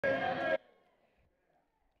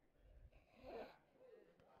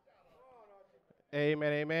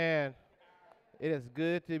Amen, amen. It is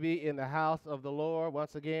good to be in the house of the Lord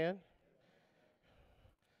once again.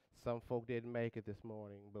 Some folk didn't make it this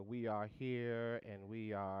morning, but we are here and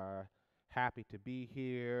we are happy to be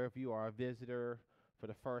here. If you are a visitor for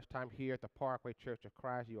the first time here at the Parkway Church of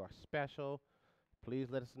Christ, you are special. Please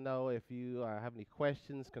let us know if you have any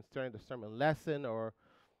questions concerning the sermon lesson or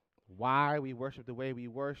why we worship the way we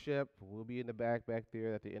worship. We'll be in the back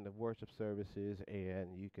there at the end of worship services,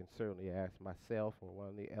 and you can certainly ask myself or one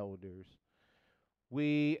of the elders.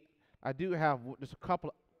 I do have just a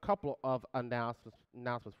couple of announcements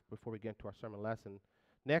before we get into our sermon lesson.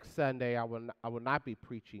 Next Sunday, I will not be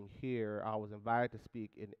preaching here. I was invited to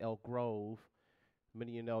speak in Elk Grove.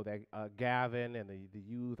 Many of you know that Gavin and the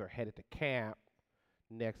youth are headed to camp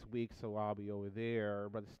next week, so I'll be over there.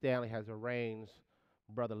 Brother Stanley has arranged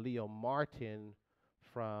Brother Leo Martin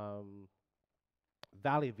from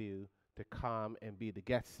Valley View to come and be the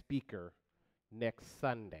guest speaker next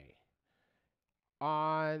Sunday.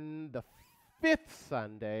 On the fifth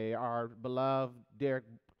Sunday, our beloved Derek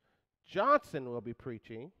Johnson will be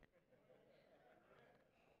preaching,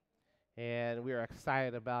 and we are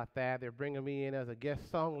excited about that. They're bringing me in as a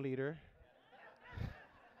guest song leader.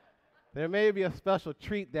 There may be a special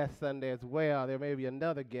treat that Sunday as well. There may be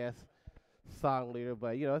another guest song leader,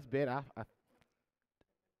 but it's been I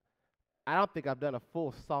don't think I've done a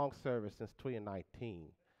full song service since 2019,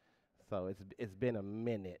 so it's been a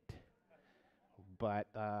minute. But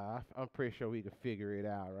I'm pretty sure we can figure it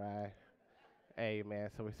out, right? Amen.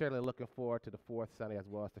 So we're certainly looking forward to the fourth Sunday as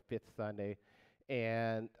well as the fifth Sunday.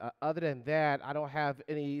 And other than that, I don't have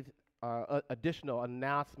any additional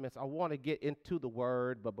announcements. I want to get into the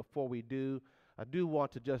Word, but before we do, I do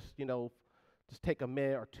want to just take a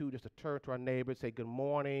minute or two just to turn to our neighbors, say good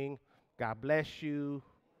morning, God bless you,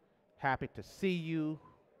 happy to see you.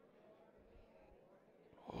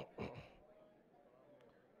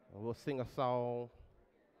 And we'll sing a song.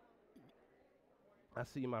 I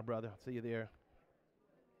see you, my brother. I see you there.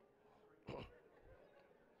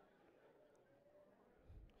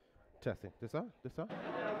 Testing. This on?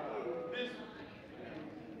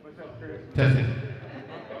 Testing.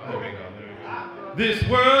 There we go. This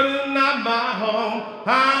world is not my home.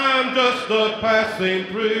 I'm just a passing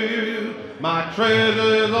through. My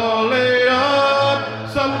treasures are laid up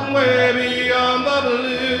somewhere beyond the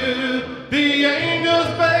blue. The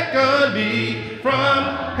angels beckon me from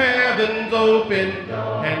heaven's open,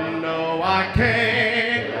 and no, I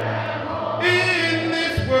can't. In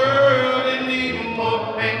this world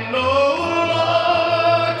anymore, and no,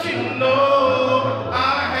 Lord, you know I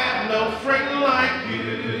have no friend like you.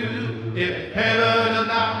 If heaven is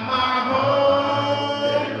not my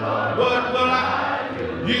home, what will I do?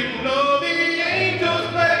 You know the angels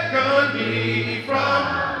beckon me from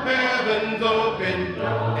heaven's open,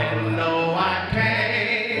 and no, I can't.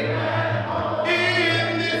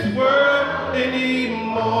 In this world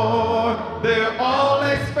anymore, they're all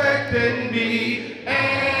expecting me,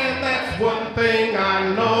 and that's one thing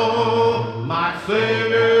I know, my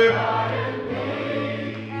Savior,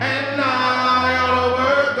 and I ought to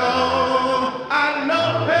work on. I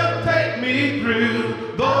know He'll take me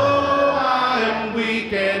through, though I am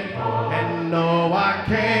weak and no, I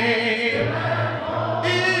can't.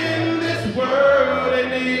 In this world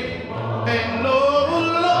anymore, and no,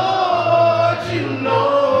 Lord, you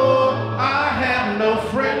know I have no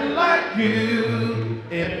friend like you.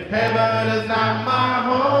 If heaven is not my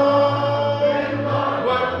home,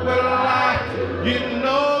 what will I do? You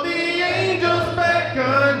know the angels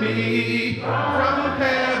beckon me from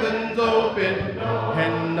heaven's open,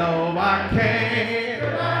 and no, I can't.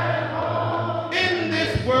 In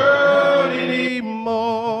this world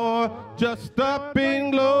anymore, just up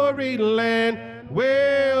in glory land,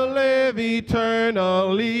 we'll live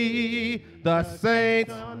eternally. The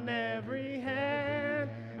saints on every hand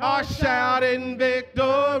are shouting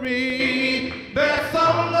victory. Their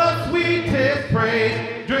song the sweetest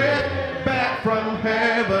praise drift back from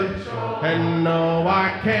heaven, and no,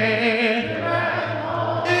 I can't.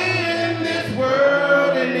 In this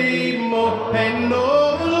world anymore, and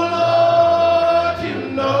no, Lord, you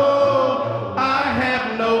know I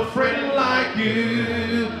have no friend like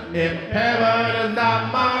you. If heaven is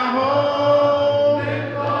not my home,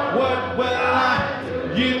 what will I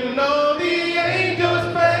do? You know the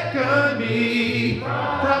angels beckon me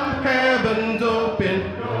from heaven's open,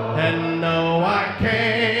 and no, I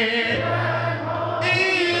can't.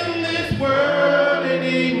 In this world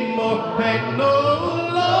anymore, and no,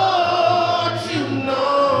 Lord, you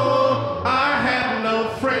know I have no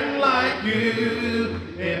friend like you.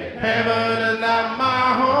 If heaven is not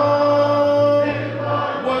my home,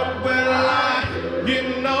 what will I do? You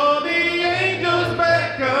know the angels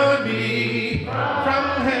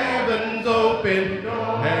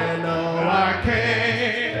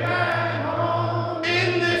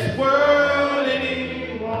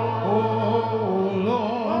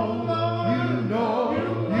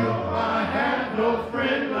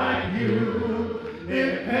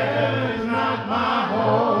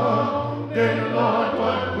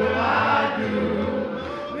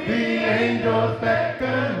angels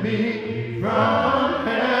beckon me from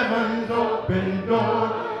heaven's open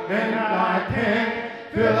door, and I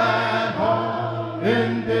can't feel at home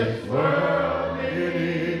in this world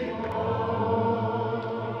anymore.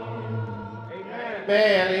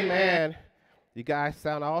 Amen, amen. You guys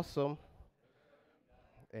sound awesome.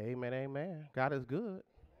 Amen, amen. God is good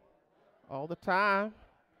all the time.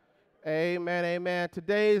 Amen, amen.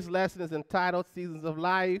 Today's lesson is entitled Seasons of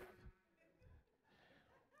Life.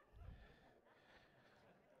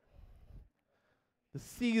 The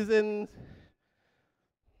seasons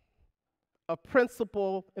of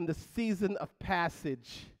principle and the season of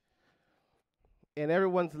passage. And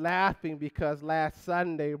everyone's laughing because last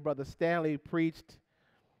Sunday, Brother Stanley preached.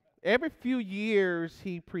 Every few years,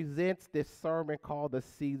 he presents this sermon called The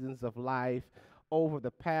Seasons of Life. Over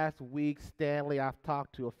the past week, Stanley, I've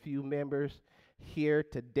talked to a few members here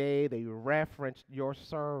today. They referenced your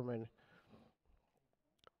sermon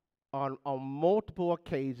on multiple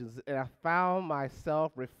occasions, and I found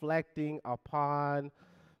myself reflecting upon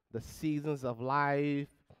the seasons of life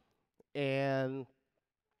and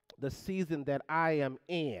the season that I am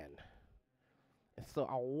in. And so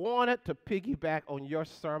I wanted to piggyback on your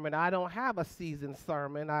sermon. I don't have a season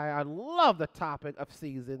sermon. I love the topic of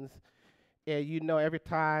seasons. And you know, every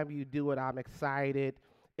time you do it, I'm excited.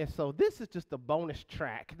 And so this is just a bonus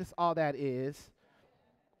track. This is all that is.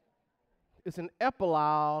 It's an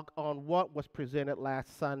epilogue on what was presented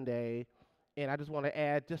last Sunday. And I just want to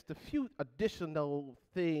add just a few additional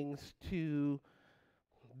things to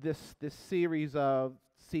this series of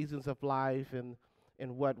seasons of life and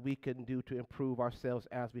what we can do to improve ourselves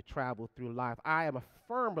as we travel through life. I am a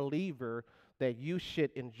firm believer that you should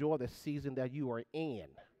enjoy the season that you are in.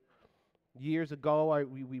 Years ago,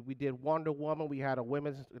 we did Wonder Woman. We had a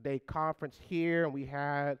Women's Day conference here, and we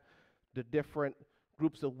had the different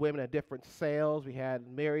groups of women at different sales. We had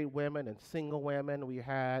married women and single women. We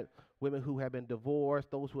had women who have been divorced,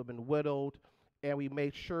 those who have been widowed, and we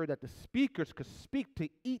made sure that the speakers could speak to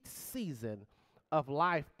each season of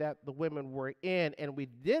life that the women were in, and we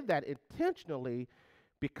did that intentionally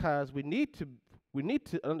because we need to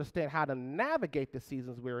understand how to navigate the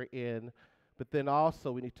seasons we're in, but then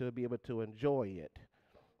also we need to be able to enjoy it.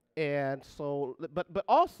 And so, but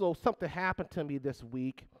also something happened to me this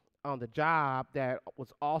week on the job that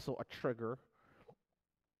was also a trigger,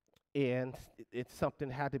 and it's something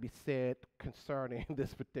had to be said concerning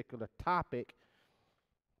this particular topic.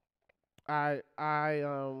 I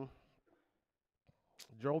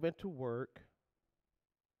drove into work,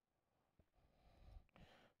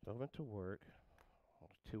 a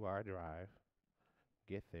 2-hour drive,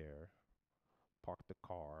 get there, park the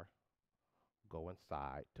car, go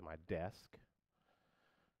inside to my desk,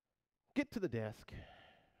 get to the desk,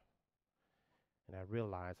 and I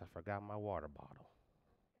realize I forgot my water bottle.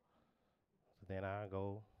 So then I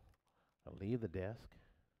leave the desk,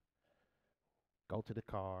 go to the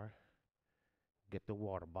car, get the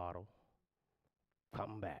water bottle,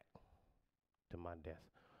 come back to my desk.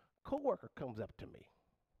 Coworker comes up to me.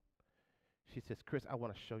 She says, "Chris, I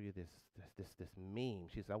want to show you this meme."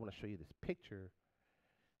 She says, "I want to show you this picture.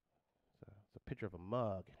 It's a picture of a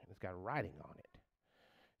mug, and it's got writing on it."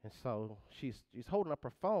 And so she's holding up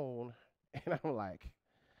her phone, and I'm like,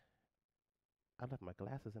 "I left my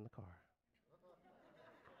glasses in the car."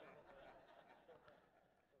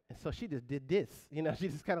 And so she just did this, she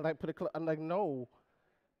just kind of like put I'm like, "No,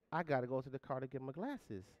 I got to go to the car to get my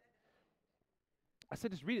glasses." I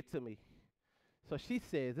said, "Just read it to me." So she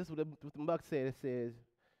says, this is what the mug said. It says,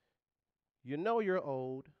 "You know you're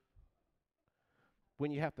old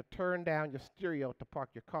when you have to turn down your stereo to park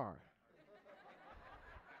your car."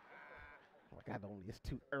 Oh my God, it's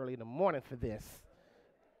too early in the morning for this.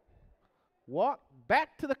 Walk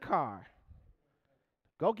back to the car,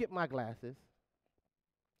 go get my glasses,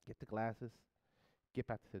 get the glasses, get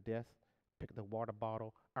back to the desk, pick up the water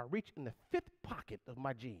bottle. I reach in the 5th pocket of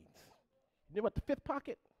my jeans. You know what the 5th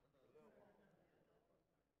pocket?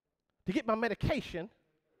 To get my medication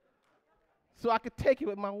so I could take it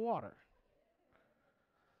with my water.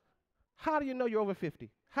 How do you know you're over 50?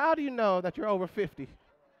 How do you know that you're over 50?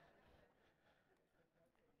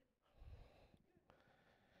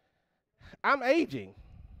 I'm aging.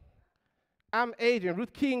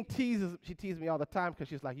 Ruth King teases me all the time because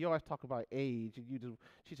she's like, "You always talk about age, and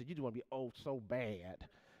she said, you just want to be old so bad."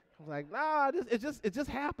 I was like, "Nah, it's just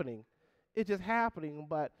happening. It's just happening."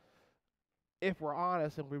 But if we're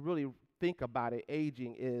honest and we really think about it,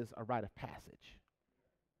 aging is a rite of passage.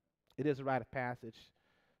 It is a rite of passage.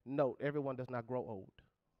 Note, everyone does not grow old.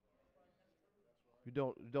 You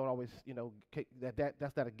don't always,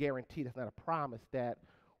 that's not a guarantee. That's not a promise that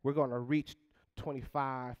we're going to reach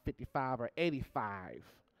 25, 55, or 85.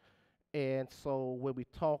 And so when we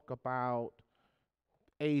talk about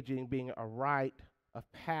aging being a rite of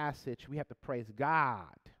passage, we have to praise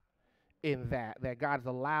God in that God has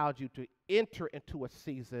allowed you to enter into a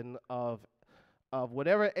season of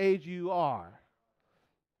whatever age you are.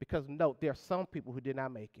 Because note, there are some people who did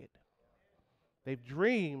not make it. They've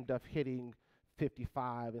dreamed of hitting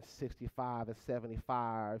 55 and 65 and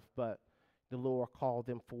 75, but the Lord called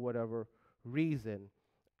them for whatever reason.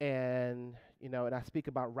 And, and I speak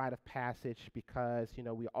about rite of passage because,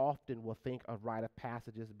 we often will think of rite of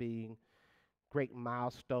passage as being great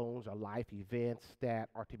milestones or life events that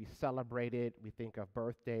are to be celebrated. We think of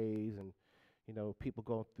birthdays and, people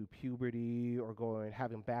going through puberty or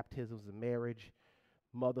having baptisms and marriage,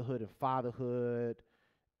 motherhood and fatherhood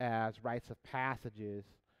as rites of passages.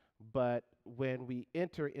 But when we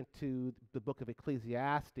enter into the book of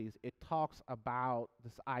Ecclesiastes, it talks about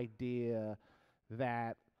this idea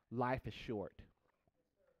that life is short.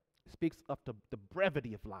 It speaks of the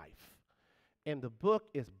brevity of life. And the book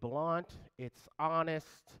is blunt, it's honest,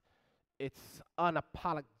 it's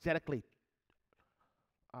unapologetically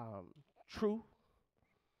true.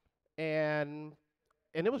 And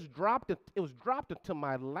it was dropped into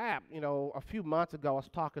my lap, a few months ago. I was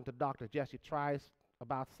talking to Dr. Jesse Trice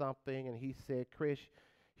about something, and he said, Chris,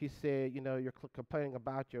 he said, you're complaining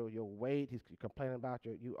about your weight. He's complaining about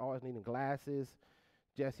you always needing glasses.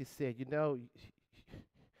 Jesse said,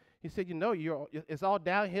 he said, it's all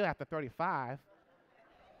downhill after 35.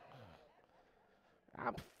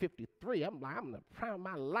 I'm 53. I'm in the prime of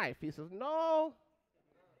my life. He says, no.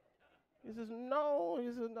 He says, no. He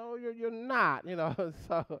says, no, you're not.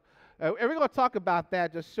 So and we're going to talk about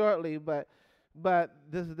that just shortly. But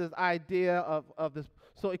this idea of this.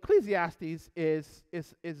 So Ecclesiastes is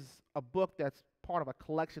a book that's part of a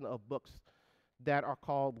collection of books that are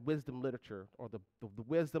called wisdom literature, or the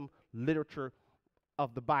wisdom literature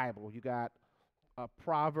of the Bible. You got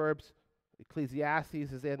Proverbs, Ecclesiastes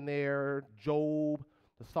is in there, Job,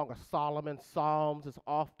 the Song of Solomon, Psalms is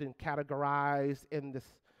often categorized in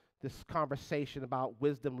this conversation about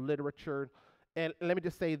wisdom literature. And let me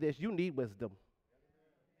just say this: you need wisdom.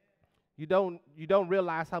 You don't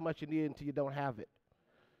realize how much you need until you don't have it.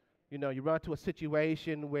 You run into a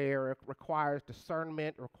situation where it requires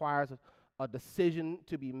discernment, requires a decision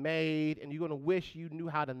to be made, and you're going to wish you knew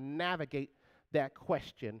how to navigate that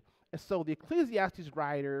question. And so the Ecclesiastes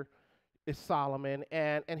writer is Solomon,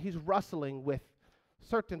 and he's wrestling with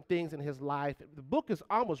certain things in his life. The book is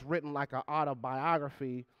almost written like an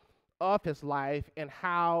autobiography of his life and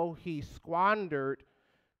how he squandered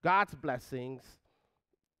God's blessings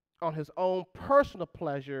on his own personal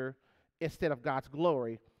pleasure instead of God's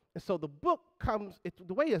glory. And so the book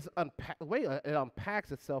the way it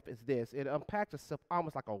unpacks itself is this. It unpacks itself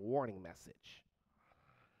almost like a warning message.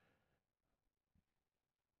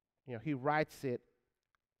 He writes it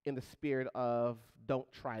in the spirit of, don't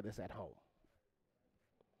try this at home,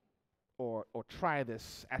 or try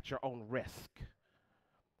this at your own risk.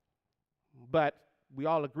 But we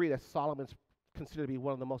all agree that Solomon's considered to be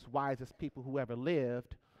one of the most wisest people who ever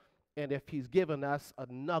lived. And if he's given us a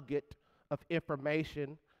nugget of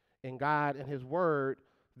information in God and his word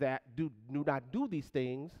that do not do these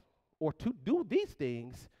things, or to do these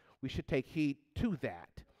things, we should take heed to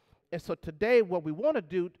that. And so today what we want to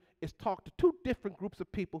do is talk to two different groups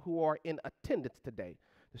of people who are in attendance today.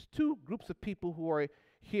 There's two groups of people who are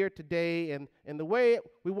here today, and the way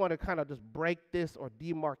we want to kind of just break this or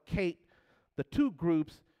demarcate the two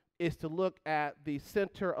groups is to look at the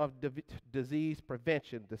Center of Disease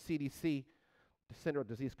Prevention, the CDC, the Center of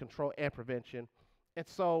Disease Control and Prevention. And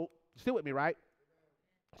so, still with me, right?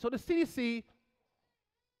 So the CDC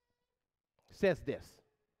says this: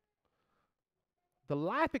 the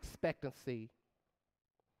life expectancy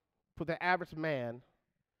for the average man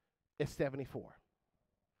is 74.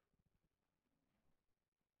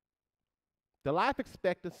 The life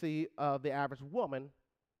expectancy of the average woman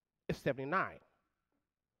is 79.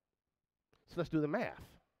 So let's do the math.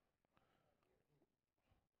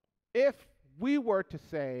 If we were to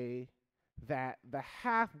say that the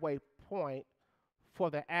halfway point for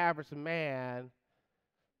the average man,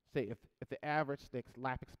 say if the average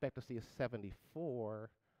life expectancy is 74,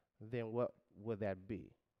 then what would that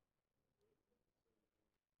be?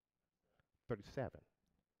 37.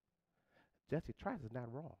 Jesse Trice is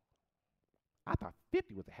not wrong. I thought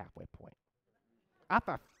 50 was the halfway point. I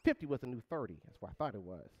thought 50 was the new 30. That's what I thought it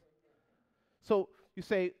was. So you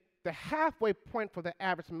say the halfway point for the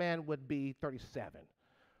average man would be 37.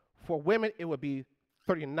 For women, it would be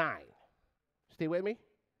 39. Stay with me?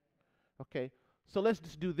 Okay. So let's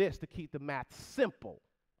just do this to keep the math simple.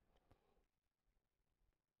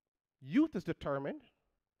 Youth is determined.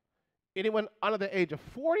 Anyone under the age of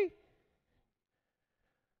 40?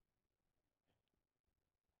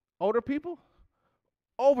 Older people?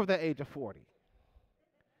 Over the age of 40.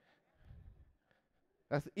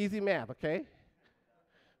 That's easy math, okay?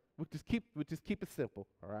 We'll just keep it simple,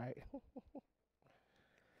 all right?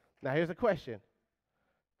 Now here's a question.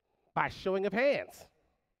 By showing of hands,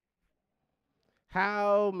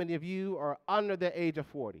 how many of you are under the age of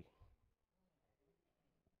 40?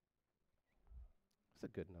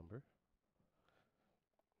 That's a good number.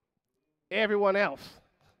 Everyone else.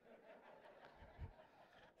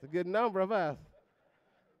 It's a good number of us.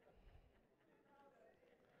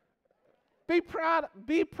 Be proud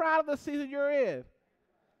of the season you're in.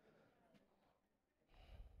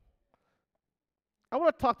 I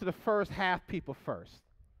want to talk to the first half people first.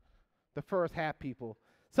 The first half people.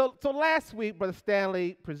 So last week, Brother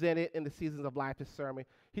Stanley presented in the Seasons of Life, his sermon.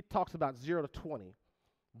 He talks about 0 to 20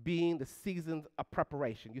 being the seasons of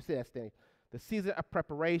preparation. You said that, Stanley. The season of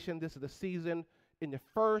preparation, this is the season in the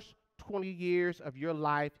first 20 years of your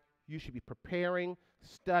life, you should be preparing,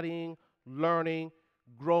 studying, learning,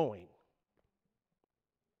 growing.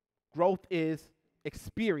 Growth is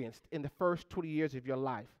experienced in the first 20 years of your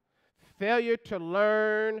life. Failure to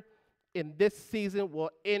learn in this season will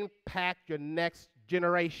impact your next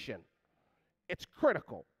generation. It's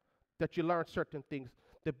critical that you learn certain things.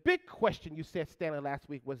 The big question you said, Stanley, last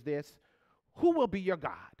week was this: who will be your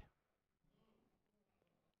God?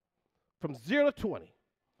 From 0 to 20,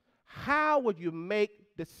 how would you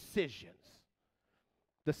make decisions?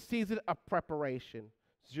 The season of preparation,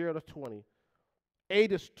 0 to 20.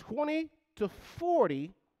 Ages 20 to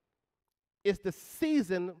 40 is the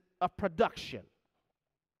season of production.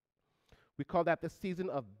 We call that the season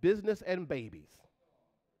of business and babies.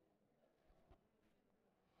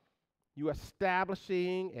 You're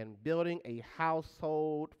establishing and building a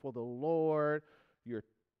household for the Lord. You're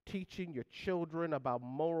teaching your children about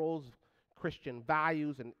morals, Christian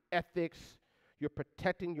values, and ethics. You're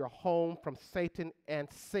protecting your home from Satan and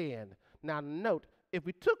sin. Now note, if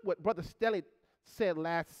we took what Brother Stelly said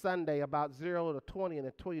last Sunday about 0 to 20 and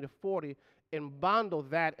then 20 to 40 and bundle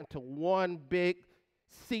that into one big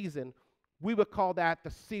season, we would call that the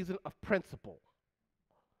season of principle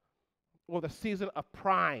or the season of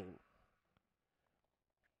prime.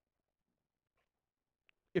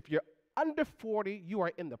 If you're under 40, you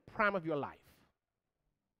are in the prime of your life.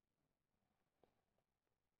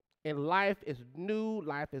 And life is new,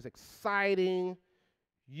 life is exciting.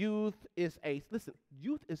 Youth is a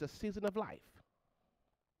season of life.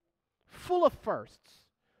 Full of firsts.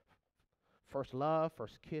 First love,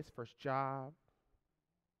 first kiss, first job.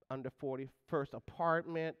 Under 40, first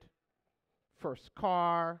apartment, first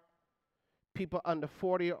car. People under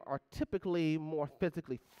 40 are typically more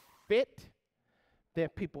physically fit than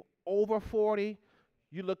people over 40.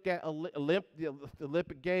 You look at the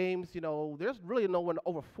Olympic Games, there's really no one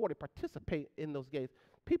over 40 participate in those games.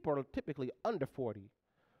 People are typically under 40.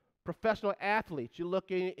 Professional athletes, you're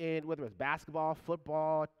looking in whether it's basketball,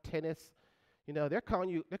 football, tennis, they're calling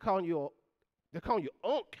you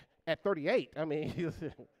unk at 38. I mean,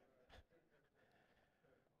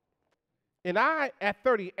 and I at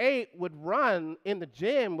 38 would run in the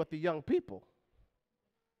gym with the young people.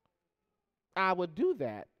 I would do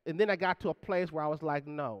that. And then I got to a place where I was like,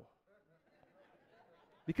 no.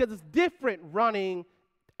 Because it's different running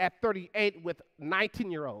at 38 with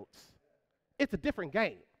 19-year-olds. It's a different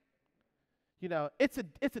game. It's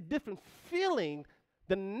a different feeling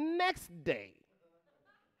the next day.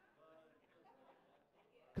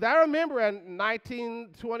 Because I remember at 19,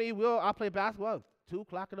 20, I'll play basketball 2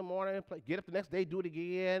 o'clock in the morning, get up the next day, do it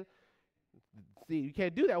again. See, you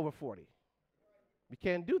can't do that over 40. You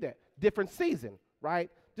can't do that. Different season, right?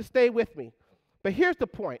 Just stay with me. But here's the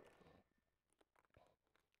point.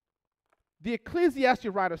 The Ecclesiastes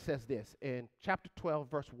writer says this in chapter 12,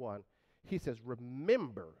 verse 1. He says,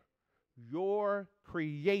 remember your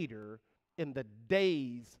Creator in the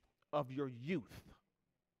days of your youth.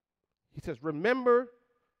 He says, remember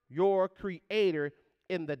your Creator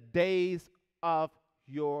in the days of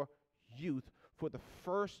your youth. For the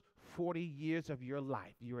first 40 years of your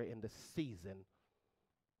life, you are in the season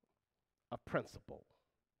of principle.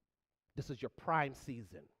 This is your prime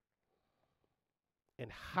season.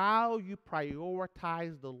 And how you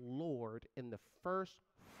prioritize the Lord in the first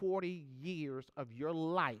 40 years of your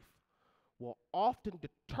life will often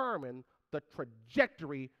determine the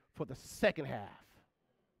trajectory for the second half.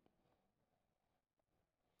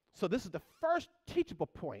 So this is the first teachable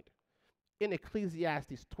point in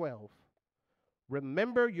Ecclesiastes 12.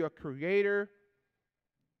 Remember your Creator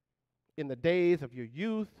in the days of your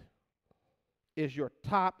youth is your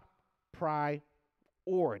top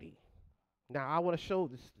priority. Now, I want to show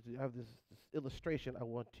this, I have this illustration I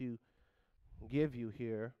want to give you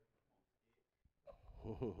here.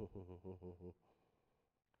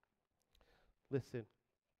 Listen,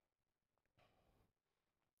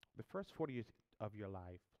 the first 40 years of your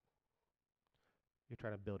life, you're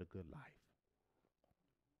trying to build a good life.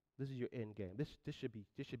 This is your end game. This should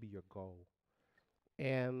be your goal.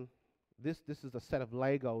 And this is a set of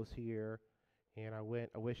Legos here, and I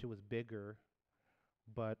wish it was bigger,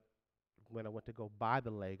 but when I went to go buy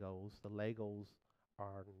the Legos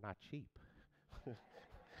are not cheap.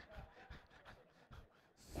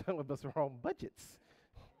 Some of us are on budgets.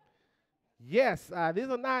 Yes, this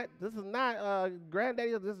is not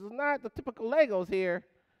granddaddy. This is not the typical Legos here.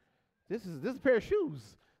 This is a pair of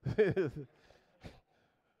shoes.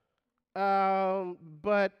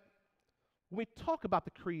 But when we talk about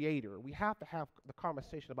the Creator, we have to have the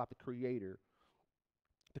conversation about the Creator.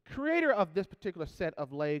 The creator of this particular set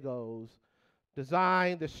of Legos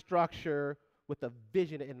designed the structure with a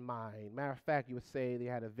vision in mind. Matter of fact, you would say they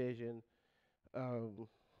had a vision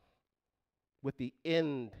with the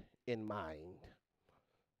end in mind.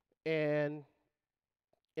 And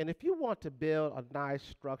if you want to build a nice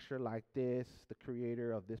structure like this, the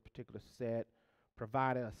creator of this particular set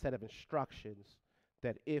provided a set of instructions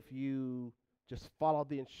that if you just follow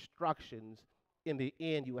the instructions, in the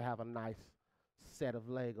end you will have a nice set of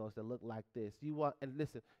Legos that look like this. You want, and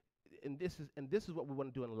listen, and this is what we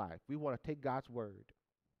want to do in life. We want to take God's word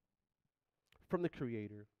from the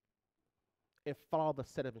creator and follow the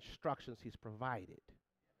set of instructions he's provided,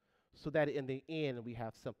 so that in the end we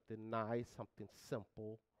have something nice, something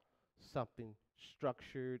simple, something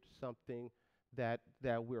structured, something that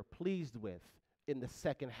we're pleased with in the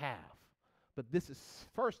second half. But this is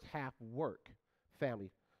first half work,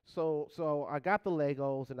 family. So I got the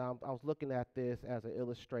Legos, and I was looking at this as an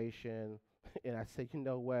illustration, and I said, you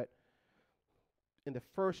know what? In the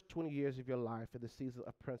first 20 years of your life, in the season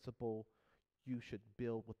of principle, you should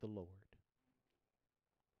build with the Lord.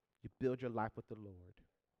 You build your life with the Lord.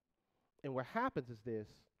 And what happens is this: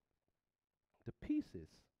 the pieces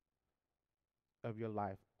of your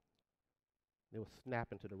life, they will snap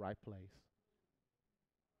into the right place.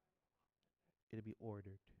 It'll be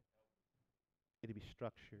ordered. It'll be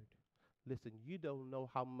structured. Listen, you don't know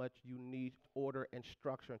how much you need order and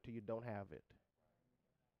structure until you don't have it.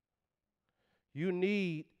 You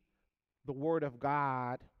need the Word of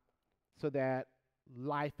God so that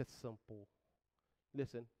life is simple.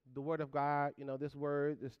 Listen, the Word of God, you know, this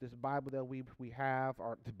word, this Bible that we have,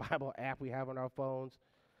 or the Bible app we have on our phones,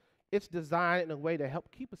 it's designed in a way to help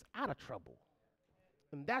keep us out of trouble.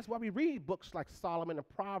 And that's why we read books like Solomon and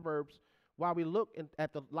Proverbs, while we look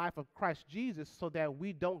at the life of Christ Jesus, so that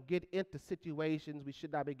we don't get into situations we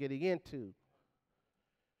should not be getting into.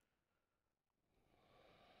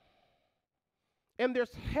 And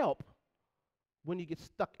there's help when you get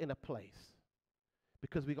stuck in a place,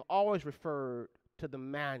 because we can always refer to the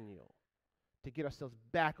manual to get ourselves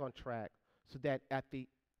back on track, so that at the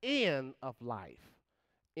end of life,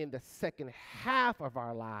 in the second half of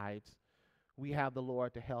our lives, we have the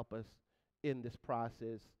Lord to help us in this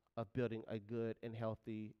process of building a good and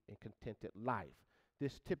healthy and contented life.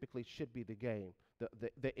 This typically should be the game,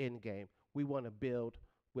 the end game. We want to build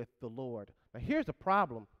with the Lord. Now here's the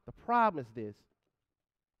problem. The problem is this.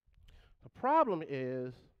 The problem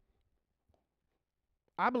is,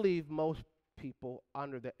 I believe most people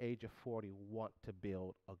under the age of 40 want to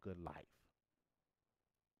build a good life.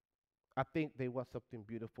 I think they want something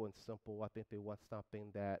beautiful and simple. I think they want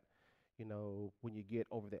something that, you know, when you get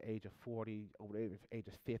over the age of 40, over the age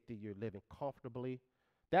of 50, you're living comfortably.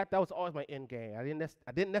 That was always my end game. I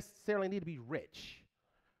didn't necessarily need to be rich,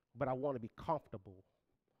 but I want to be comfortable.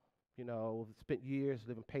 You know, spent years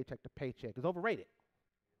living paycheck to paycheck. It's overrated.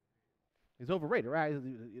 It's overrated, right?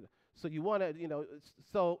 So you want to, you know,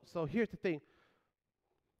 so here's the thing.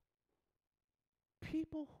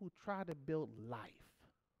 People who try to build life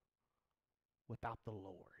without the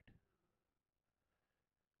Lord,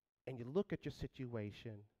 and you look at your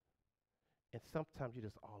situation, and sometimes you're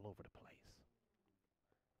just all over the place.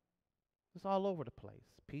 It's all over the place.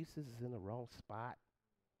 Pieces is in the wrong spot,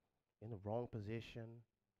 in the wrong position.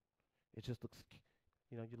 It just looks,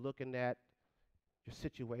 you know, you're looking at your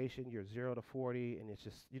situation, you're 0 to 40, and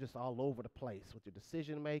you're just all over the place with your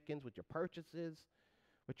decision makings, with your purchases,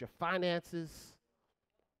 with your finances.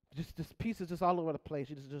 Just pieces just all over the place.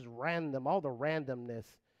 You just random, all the randomness,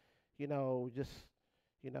 you know, just,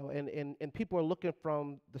 you know, and people are looking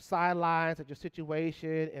from the sidelines at your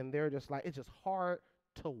situation, and they're just like, it's just hard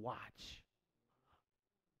to watch.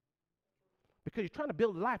 Because you're trying to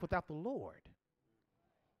build a life without the Lord.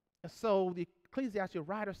 And so the Ecclesiastes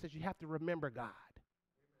writer says you have to remember God.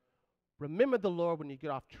 Remember the Lord when you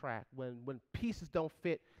get off track, when pieces don't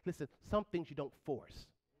fit. Listen, some things you don't force.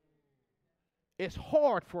 It's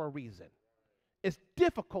hard for a reason. It's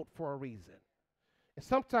difficult for a reason. And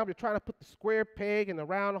sometimes you're trying to put the square peg in the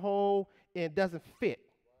round hole and it doesn't fit.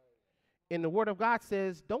 And the Word of God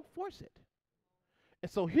says, don't force it.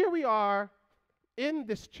 And so here we are in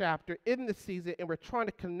this chapter, in this season, and we're trying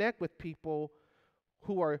to connect with people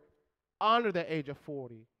who are under the age of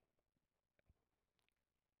 40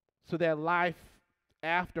 so that life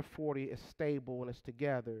after 40 is stable and it's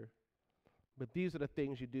together. But these are the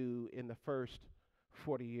things you do in the first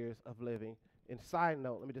 40 years of living. And side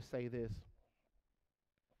note, let me just say this.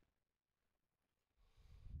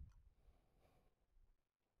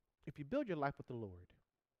 If you build your life with the Lord,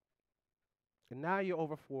 and now you're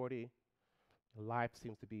over 40, life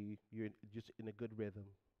seems to be, you're just in a good rhythm.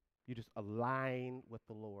 You just align with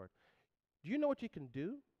the Lord. Do you know what you can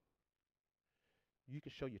do? You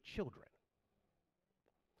can show your children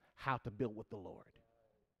how to build with the Lord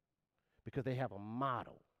because they have a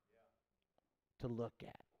model to look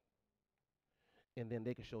at. And then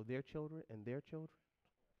they can show their children and their children.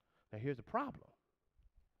 Now here's the problem.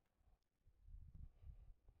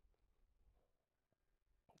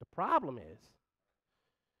 The problem is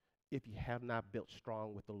if you have not built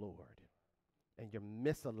strong with the Lord and you're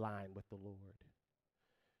misaligned with the Lord,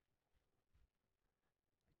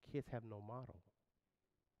 kids have no model.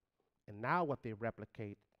 And now what they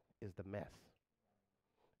replicate is the mess,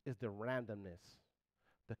 is the randomness,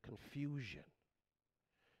 the confusion.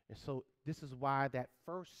 And so this is why that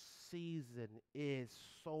first season is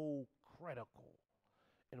so critical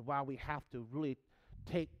and why we have to really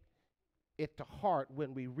take it to heart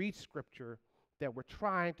when we read Scripture that we're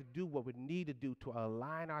trying to do what we need to do to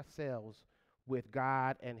align ourselves with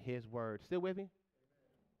God and His Word. Still with me?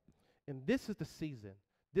 And this is the season.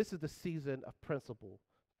 This is the season of principle.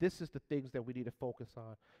 This is the things that we need to focus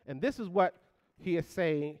on. And this is what he is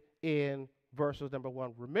saying in verses number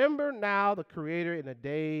 1. Remember now the Creator in the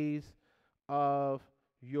days of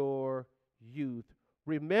your youth.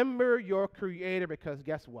 Remember your Creator because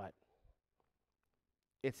guess what?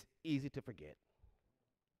 It's easy to forget.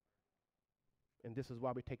 And this is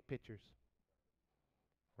why we take pictures.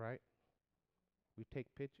 Right? We take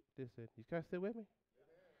pictures. Listen, you guys still with me?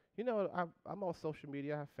 You know, I'm on social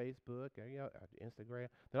media. I have Facebook and Instagram.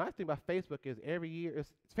 The nice thing about Facebook is every year,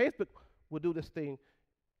 Facebook will do this thing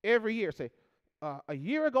every year. Say, a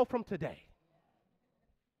year ago from today,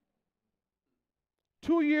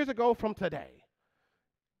 2 years ago from today.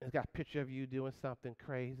 It's got a picture of you doing something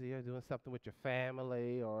crazy or doing something with your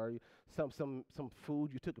family or some food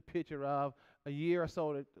you took a picture of a year or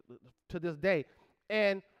so to this day.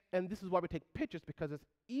 And this is why we take pictures because it's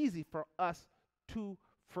easy for us to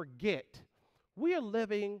forget. We are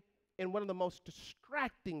living in one of the most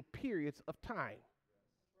distracting periods of time.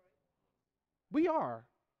 We are.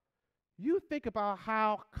 You think about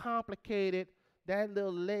how complicated that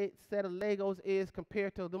little set of Legos is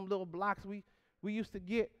compared to them little blocks we used to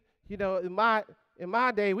get. You know, in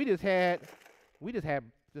my day, we just had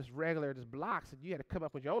just regular blocks, and you had to come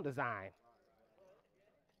up with your own design.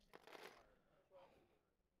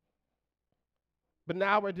 But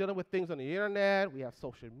now we're dealing with things on the internet. We have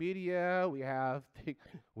social media. We have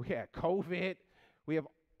COVID. We have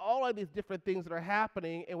all of these different things that are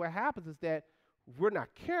happening. And what happens is that if we're not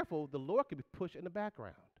careful, the Lord can be pushed in the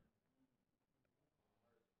background.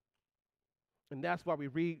 And that's why we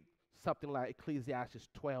read something like Ecclesiastes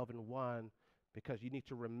 12:1, because you need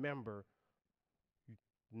to remember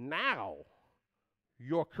now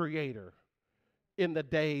your Creator in the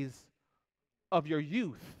days of your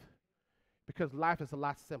youth. Because life is a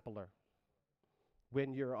lot simpler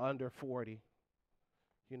when you're under 40.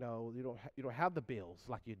 You know, you don't have the bills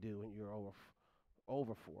like you do when you're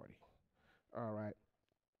over 40. All right.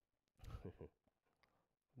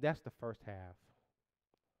 That's the first half.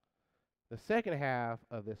 The second half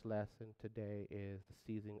of this lesson today is the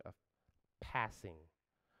season of passing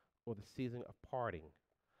or the season of parting.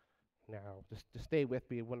 Now, just stay with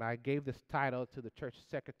me. When I gave this title to the church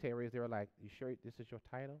secretaries, they were like, "You sure this is your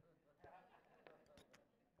title?"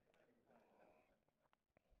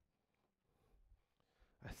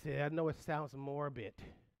 I said, I know it sounds morbid,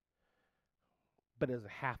 but it doesn't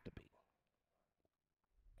have to be.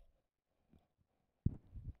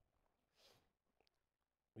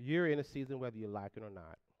 You're in a season whether you like it or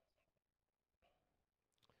not.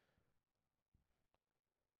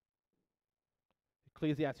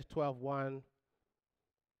 Ecclesiastes 12:1.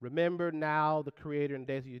 Remember now the Creator in the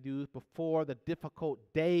days of your youth before the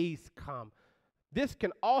difficult days come. This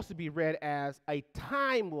can also be read as a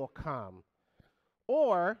time will come,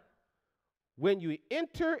 or when you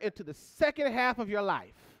enter into the second half of your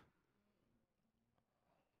life.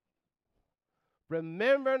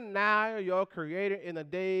 Remember now your Creator in the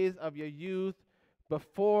days of your youth,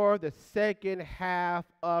 before the second half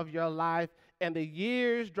of your life, and the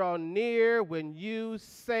years draw near when you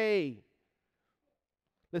say,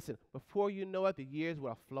 listen, before you know it, the years will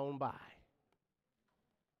have flown by.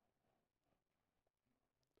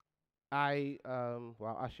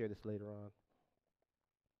 I'll share this later on.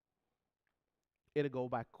 It'll go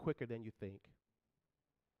by quicker than you think.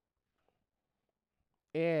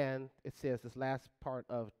 And it says, this last part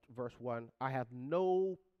of verse 1, I have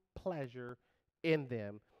no pleasure in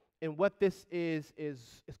them. And what this is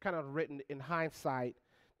kind of written in hindsight.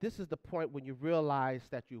 This is the point when you realize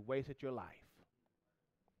that you wasted your life.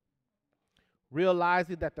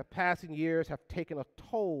 Realizing that the passing years have taken a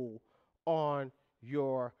toll on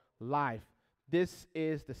your life. This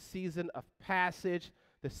is the season of passage,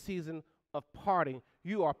 the season of parting.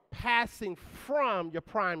 You are passing from your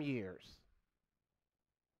prime years.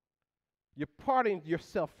 You're parting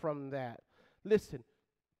yourself from that. Listen,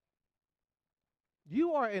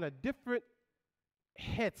 you are in a different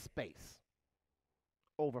headspace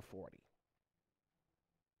over 40.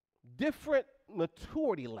 Different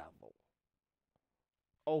maturity level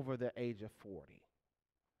over the age of 40.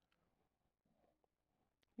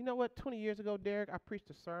 You know what? 20 years ago, Derek, I preached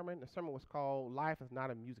a sermon. The sermon was called Life is Not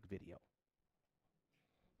a Music Video.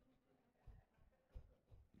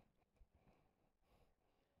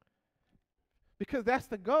 Because that's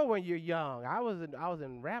the goal when you're young. I was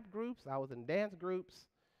in rap groups. I was in dance groups.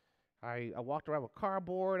 I walked around with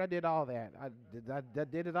cardboard. I did all that. I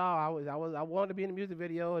did it all. I wanted to be in a music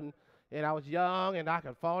video, and I was young, and I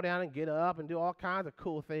could fall down and get up and do all kinds of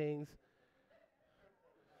cool things.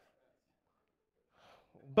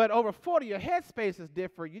 But over 40, your headspace is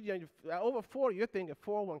different. Over 40, you're thinking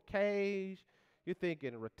 401ks. You're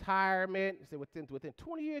thinking retirement. You say within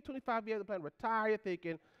 20 years, 25 years, I'm planning to retire. You're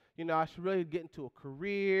thinking, I should really get into a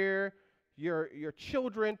career. Your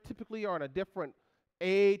children typically are in a different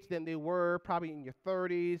age than they were probably in your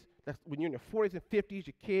 30s. That's when you're in your 40s and 50s,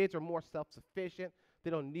 your kids are more self-sufficient. They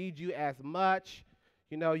don't need you as much.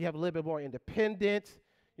 You have a little bit more independence.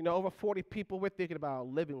 Over 40 people, we're thinking about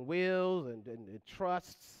living wills and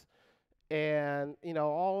trusts and,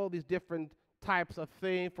 all these different types of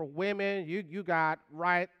things. For women, you got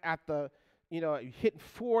right at the, hitting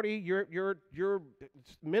 40, your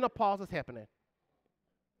menopause is happening.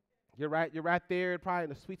 You're right there, probably in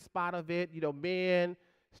the sweet spot of it. Men,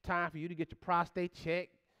 it's time for you to get your prostate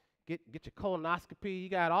checked, get your colonoscopy. You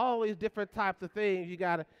got all these different types of things. You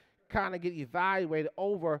got to kind of get evaluated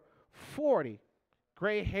over 40.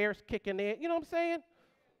 Gray hair's kicking in. You know what I'm saying?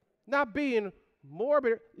 Not being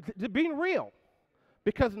morbid, being real.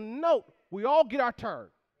 Because note, we all get our turn.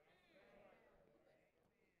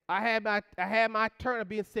 I had my turn of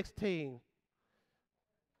being 16.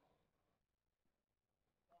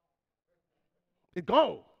 It's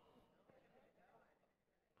gone.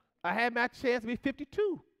 I had my chance to be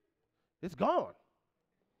 52. It's gone.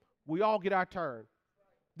 We all get our turn.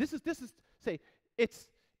 This is say it's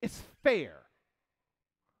fair.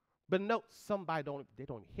 But note, somebody don't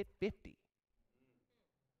hit 50.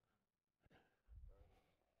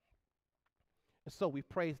 And so we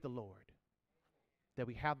praise the Lord that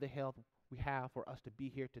we have the health we have for us to be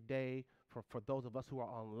here today, for those of us who are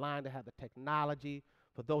online to have the technology,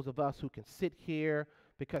 for those of us who can sit here.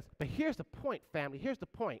 But here's the point, family. Here's the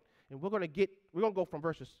point. And we're going to go from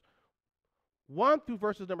verses 1 through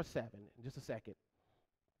verses number 7 in just a second.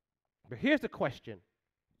 But here's the question.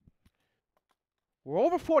 We're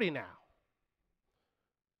over 40 now.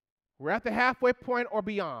 We're at the halfway point or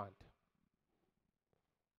beyond.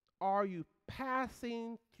 Are you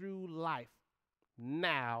passing through life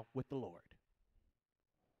now with the Lord?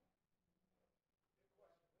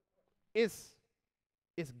 Is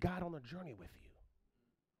God on a journey with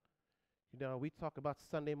you? We talk about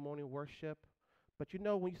Sunday morning worship, but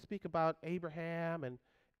when you speak about Abraham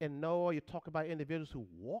and Noah, you talk about individuals who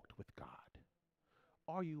walked with God.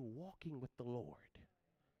 Are you walking with the Lord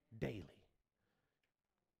daily?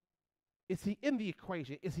 Is he in the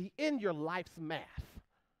equation? Is he in your life's math?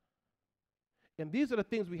 And these are the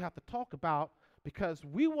things we have to talk about, because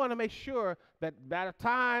we want to make sure that by the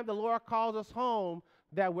time the Lord calls us home,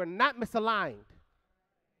 that we're not misaligned.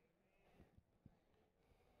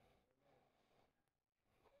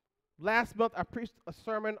 Last month, I preached a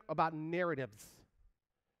sermon about narratives.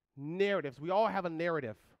 Narratives. We all have a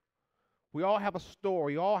narrative. We all have a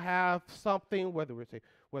story. We all have something, whether we say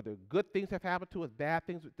whether good things have happened to us, bad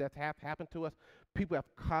things that have happened to us. People have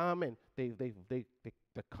come and they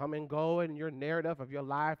come and go in your narrative of your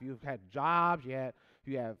life. You've had jobs,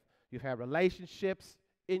 you've had relationships.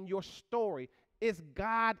 In your story, is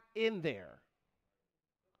God in there?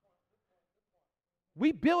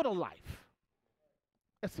 We build a life.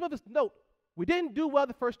 And some of us note, we didn't do well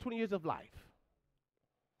the first 20 years of life.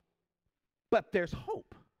 But there's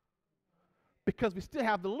hope because we still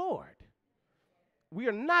have the Lord. We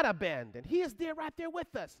are not abandoned. He is there right there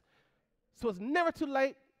with us. So it's never too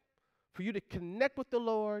late for you to connect with the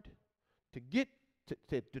Lord, to get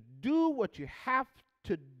to do what you have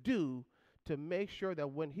to do to make sure that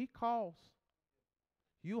when he calls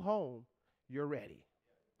you home, you're ready.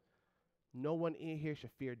 No one in here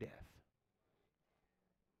should fear death.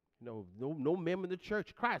 No member of the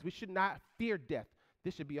Church of Christ. We should not fear death.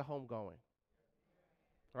 This should be a homegoing.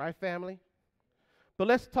 All right, family? But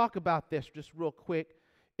let's talk about this just real quick.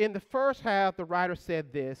 In the first half, the writer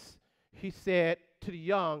said this. He said to the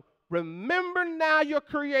young, remember now your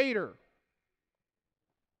Creator.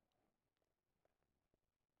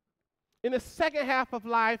 In the second half of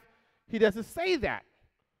life, he doesn't say that.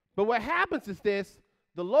 But what happens is this,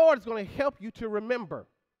 the Lord is going to help you to remember.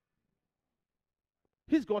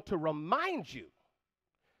 He's going to remind you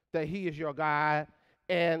that he is your God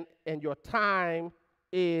and your time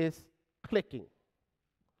is clicking.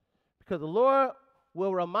 Because the Lord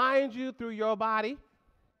will remind you through your body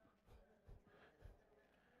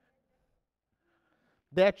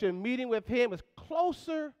that your meeting with him is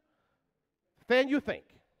closer than you think.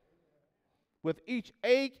 With each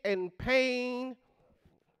ache and pain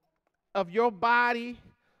of your body,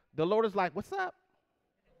 the Lord is like, what's up?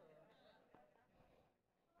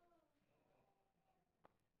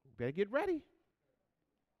 You better get ready.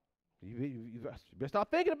 You better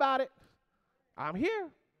start thinking about it. I'm here.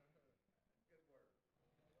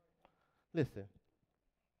 Listen,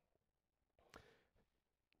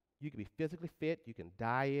 you can be physically fit, you can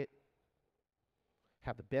diet,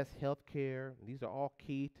 have the best health care. These are all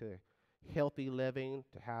key to healthy living,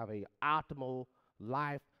 to have an optimal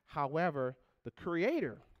life. However, the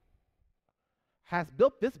Creator has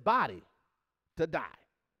built this body to die.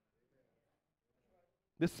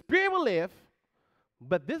 The spirit will live,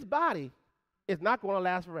 but this body is not going to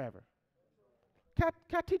last forever. Can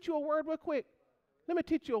I teach you a word real quick? Let me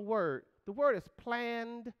teach you a word. The word is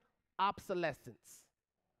planned obsolescence.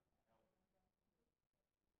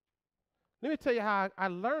 Let me tell you how I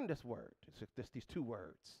learned this word, these two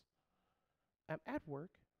words. I'm at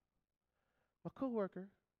work. My coworker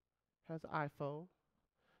has an iPhone.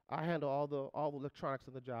 I handle all the electronics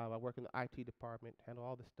on the job. I work in the IT department, handle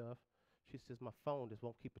all this stuff. She says, my phone just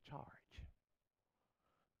won't keep a charge.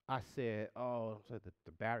 I said, oh, so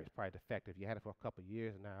the battery's probably defective. You had it for a couple of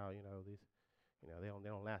years now, they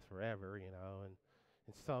don't last forever, and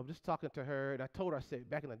so I'm just talking to her, and I told her, I said,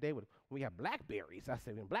 back in the day when we had BlackBerries, I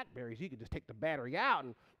said, in BlackBerries, you could just take the battery out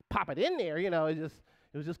and pop it in there, it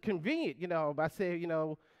was just convenient, But I said,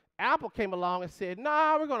 Apple came along and said,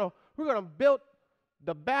 nah, we're gonna build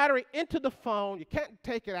the battery into the phone. You can't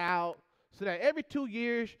take it out, so that every 2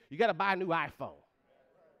 years you got to buy a new iPhone.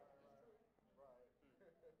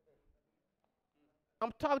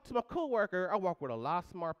 I'm talking to my coworker. I work with a lot of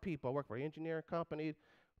smart people. I work for an engineering company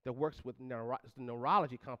that works with the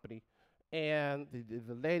neurology company. And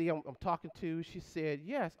the lady I'm talking to, she said,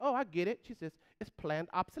 yes, oh, I get it. She says, it's planned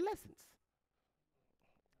obsolescence.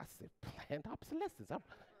 I said, planned obsolescence?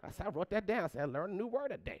 I wrote that down. I said, I learned a new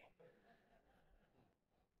word a day.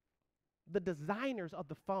 The designers of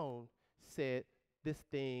the phone said this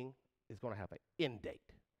thing is going to have an end date.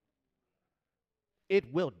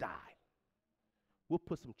 It will die. We'll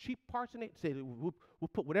put some cheap parts in it. Say we'll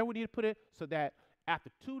put whatever we need to put in so that after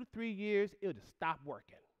 2 to 3 years, it'll just stop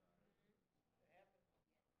working.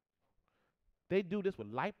 They do this with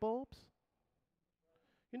light bulbs.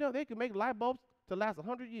 They can make light bulbs to last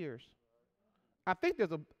 100 years. I think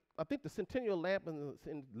the Centennial lamp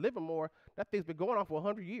in Livermore, that thing's been going on for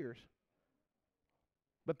 100 years.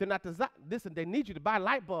 But they're not designed. Listen, they need you to buy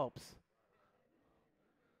light bulbs.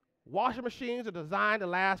 Washing machines are designed to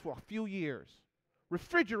last for a few years.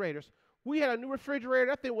 Refrigerators. We had a new refrigerator.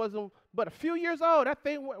 That thing wasn't but a few years old. That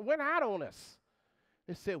thing went out on us.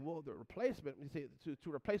 They said, well, the replacement,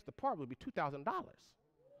 to replace the part would be $2,000.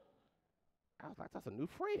 I was like, that's a new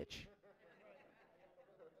fridge.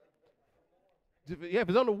 Yeah, if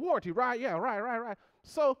it's under warranty, right? Yeah, right.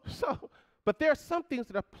 So, but there are some things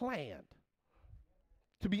that are planned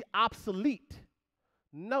to be obsolete.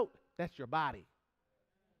 Note, that's your body.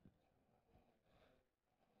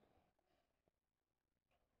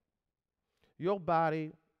 Your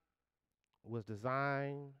body was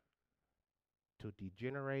designed to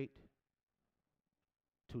degenerate,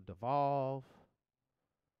 to devolve.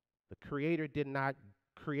 The Creator did not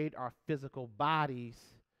create our physical bodies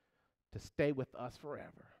to stay with us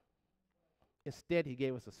forever. Instead, he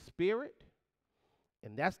gave us a spirit,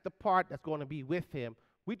 and that's the part that's going to be with him.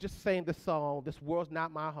 We just sang the song, "This World's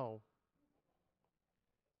Not My Home."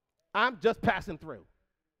 I'm just passing through.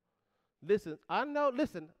 Listen, I'm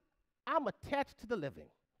attached to the living.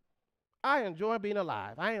 I enjoy being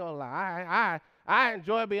alive. I ain't gonna lie. I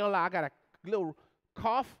enjoy being alive. I got a little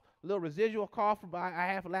cough, a little residual cough I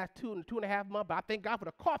have for the last two and a half months, but I thank God for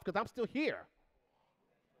the cough because I'm still here.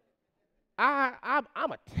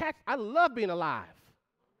 I'm attached. I love being alive.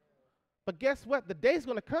 But guess what? The day's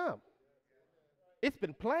going to come. It's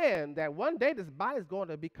been planned that one day this body is going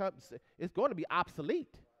to it's going to be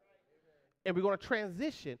obsolete. And we're going to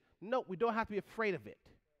transition. No, we don't have to be afraid of it.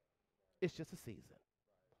 It's just a season.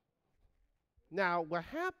 Now, what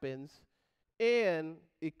happens in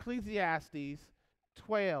Ecclesiastes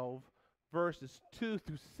 12, verses 2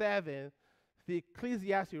 through 7, the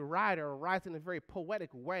Ecclesiastes writer writes in a very poetic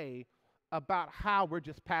way about how we're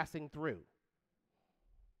just passing through.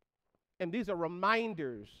 And these are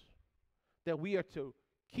reminders that we are to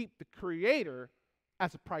keep the Creator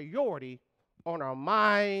as a priority on our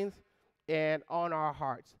minds and on our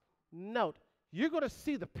hearts. Note, you're going to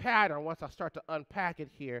see the pattern once I start to unpack it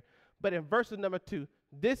here. But in verse number 2,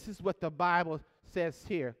 this is what the Bible says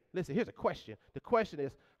here. Listen, here's a question. The question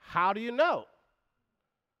is, how do you know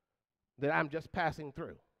that I'm just passing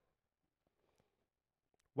through?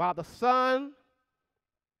 While the sun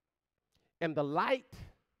and the light,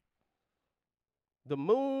 the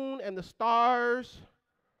moon and the stars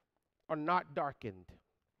are not darkened.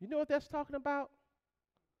 You know what that's talking about?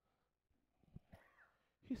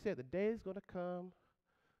 He said the day is going to come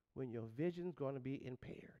when your vision's going to be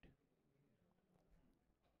impaired.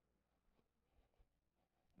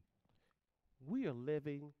 We are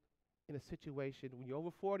living in a situation when you're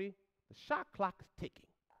over 40, the shot clock is ticking.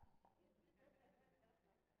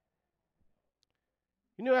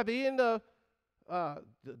 You know, at the end of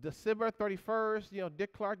December 31st,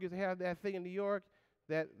 Dick Clark used to have that thing in New York,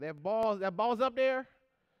 that ball's up there,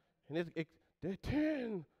 and they're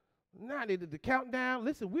 10, 9, the countdown.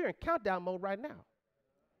 Listen, we're in countdown mode right now.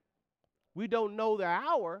 We don't know the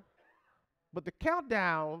hour, but the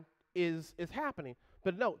countdown is happening.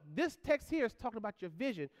 But no, this text here is talking about your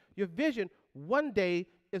vision. Your vision one day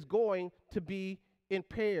is going to be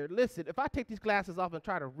impaired. Listen, if I take these glasses off and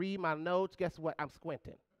try to read my notes, guess what? I'm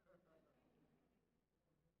squinting.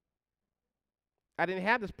 I didn't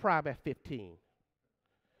have this problem at 15.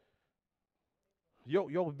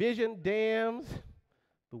 Your vision dims,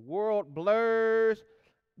 the world blurs.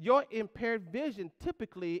 Your impaired vision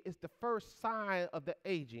typically is the first sign of the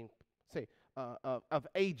aging, of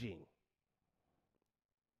aging.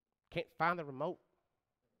 Can't find the remote.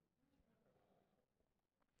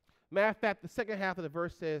 Matter of fact, the second half of the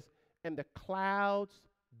verse says, and the clouds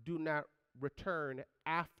do not return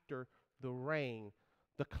after the rain.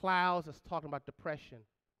 The clouds is talking about depression.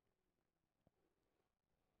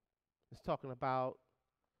 It's talking about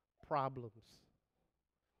problems.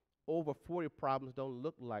 Over 40 problems don't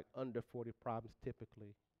look like under 40 problems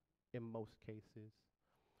typically, in most cases.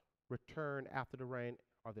 Return after the rain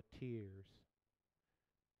are the tears.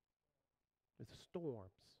 It's the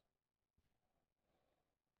storms.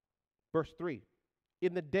 Verse 3,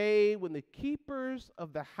 in the day when the keepers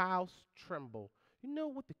of the house tremble. You know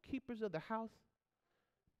what the keepers of the house?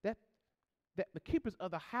 That the keepers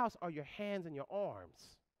of the house are your hands and your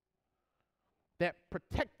arms that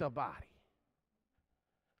protect the body.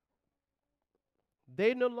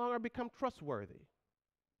 They no longer become trustworthy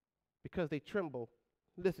because they tremble.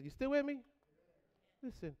 Listen, you still with me?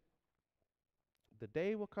 Listen, the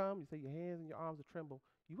day will come, you say your hands and your arms will tremble.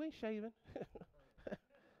 You ain't shaving.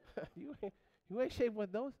 You ain't shaving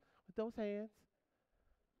with those hands.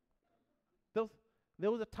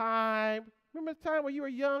 There was a time, remember the time when you were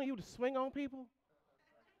young, you would swing on people?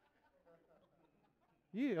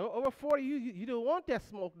 Over 40, you don't want that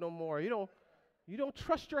smoke no more. You don't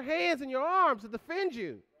trust your hands and your arms to defend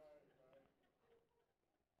you.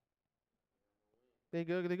 They're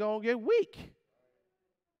going to get weak.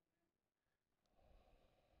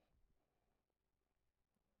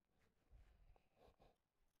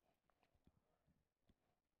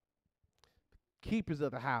 Keepers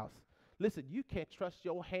of the house. Listen, you can't trust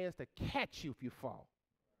your hands to catch you if you fall.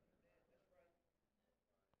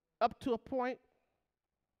 Up to a point,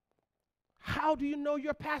 how do you know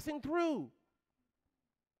you're passing through?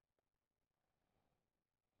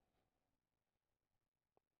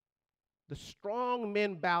 The strong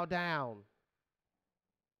men bow down.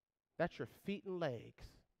 That's your feet and legs.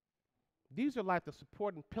 These are like the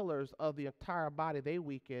supporting pillars of the entire body. They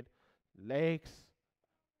weaken. Legs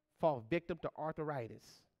fall victim to arthritis.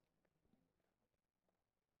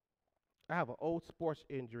 I have an old sports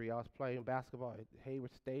injury. I was playing basketball at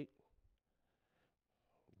Hayward State.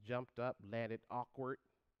 Jumped up, landed awkward.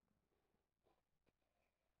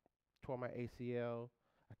 Tore my ACL.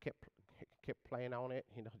 I kept playing on it.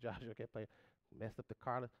 You know, Joshua kept playing. Messed up the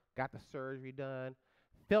car. Got the surgery done.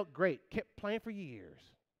 Felt great. Kept playing for years.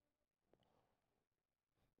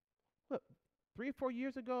 Look, 3 or 4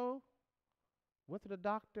 years ago, went to the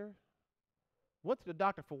doctor. Went to the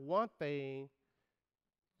doctor for one thing.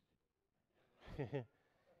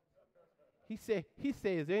 He said,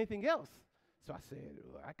 is there anything else? So I said,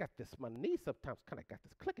 well, I got this, my knee sometimes kind of got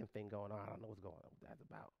this clicking thing going on. I don't know what's going on with that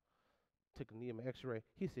about. Took a knee in my x-ray.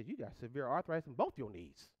 He said, you got severe arthritis in both your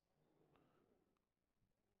knees.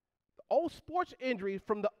 The old sports injury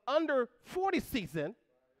from the under 40 season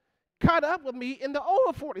caught up with me in the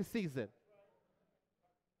over 40 season.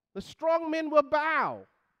 The strong men will bow.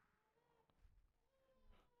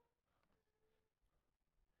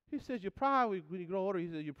 He says, you probably, when you grow older, he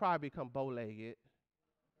says, you probably become bow-legged.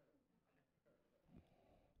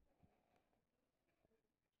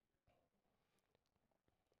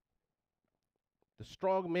 The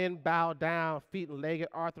strong men bow down, feet and legged,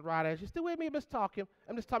 arthritis. You still with me? I'm just talking.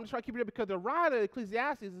 I'm just trying to keep it up because the writer of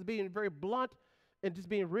Ecclesiastes is being very blunt and just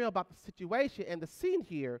being real about the situation and the scene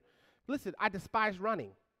here. Listen, I despise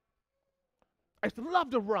running. I used to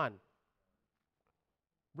love to run.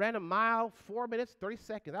 Ran a mile, 4 minutes, 30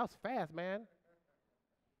 seconds. That was fast, man.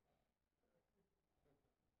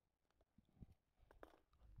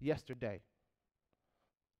 Yesterday,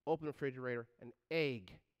 opened the refrigerator, an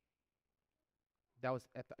egg that was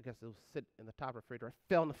I guess it was sitting in the top of the refrigerator,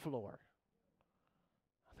 fell on the floor.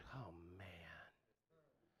 I was like, oh, man.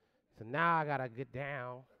 So now I got to get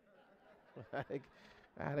down. I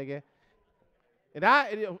gotta get. And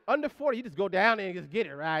under 40, you just go down there and just get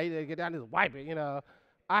it, right? You get down and just wipe it, you know.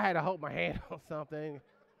 I had to hold my hand on something.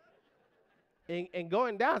 And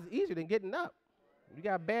going down is easier than getting up. You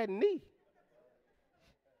got a bad knee.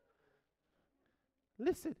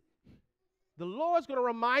 Listen, the Lord's going to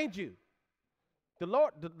remind you. The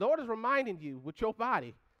Lord is reminding you with your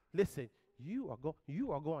body. Listen, you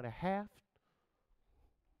are going to have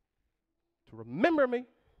to remember me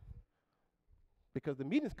because the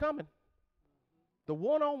meeting's coming. The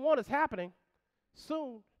one-on-one is happening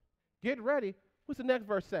soon. Get ready. What's the next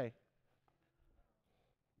verse say?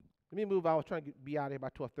 Let me move. I was trying to be out of here by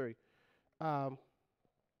 12:30.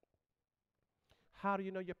 How do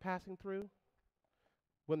you know you're passing through?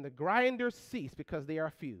 When the grinders cease because they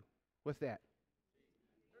are few. What's that?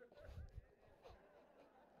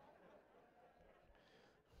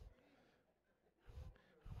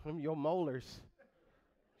 Your molars.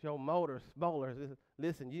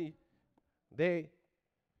 Listen, they're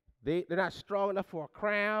not strong enough for a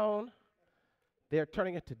crown. They're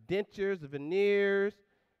turning into dentures, veneers.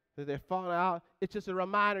 They're falling out. It's just a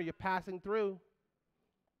reminder you're passing through.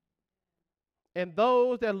 And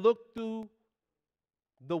those that look through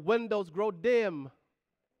the windows grow dim.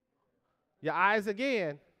 Your eyes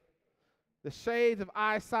again. The shades of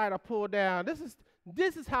eyesight are pulled down.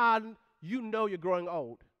 This is how you know you're growing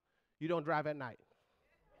old. You don't drive at night.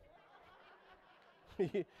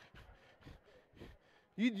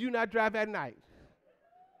 You do not drive at night.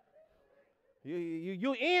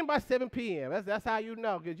 You in by 7 p.m. That's how you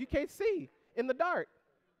know, because you can't see in the dark.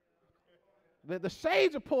 The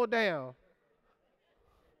shades are pulled down.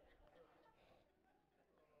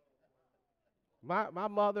 My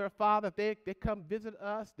mother and father, if they come visit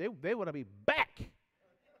us, they want to be back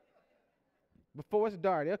before it's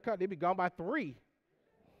dark. They'll be gone by 3.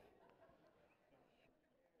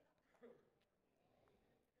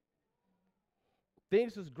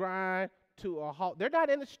 Things just grind to a halt. They're not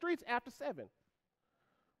in the streets after 7.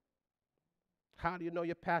 How do you know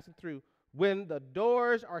you're passing through? When the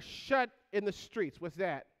doors are shut in the streets. What's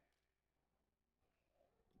that?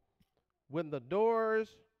 When the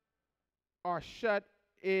doors are shut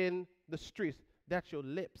in the streets. That's your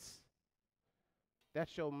lips.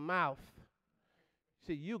 That's your mouth.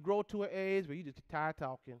 See, you grow to an age where you just tired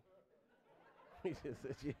talking.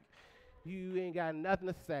 You ain't got nothing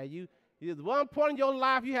to say. There's one point in your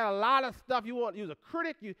life you had a lot of stuff you want. You was a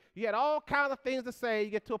critic. You had all kinds of things to say.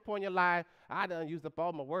 You get to a point in your life, I done used up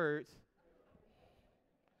all my words.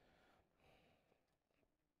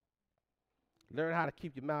 Learn how to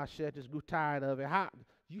keep your mouth shut. Just grew tired of it.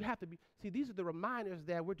 You have to be. See, these are the reminders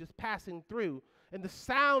that we're just passing through. And the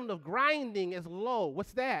sound of grinding is low.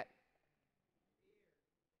 What's that?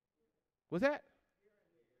 What's that?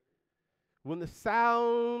 When the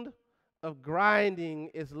sound of grinding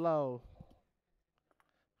is low.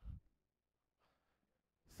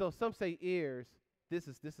 So some say ears. This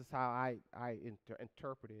is how I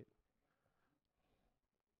interpret it.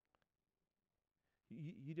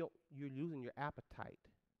 You're losing your appetite.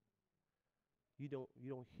 You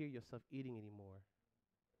don't hear yourself eating anymore.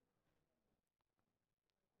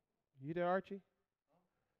 You there, Archie?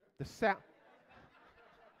 The sound.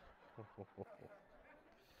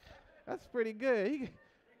 That's pretty good.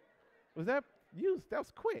 Was that you? That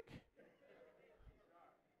was quick.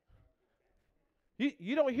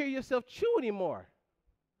 You don't hear yourself chew anymore.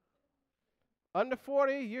 Under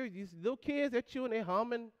 40, these little kids, they're chewing, they're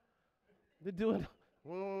humming, they're doing.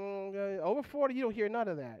 Over 40, you don't hear none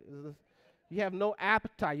of that. You have no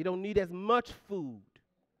appetite. You don't need as much food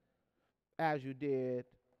as you did.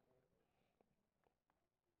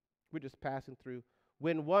 We're just passing through.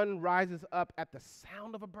 When one rises up at the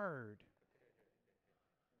sound of a bird.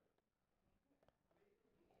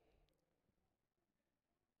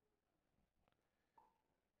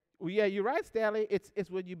 Well, yeah, you're right, Stanley.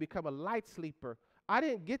 It's when you become a light sleeper. I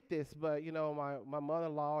didn't get this, but my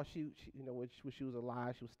mother-in-law, she when she was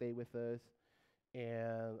alive, she would stay with us.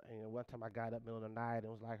 And one time I got up middle of the night and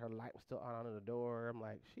it was like her light was still on under the door. I'm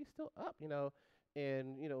like, she's still up,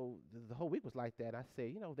 And the whole week was like that. I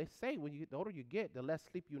say, they say the older you get, the less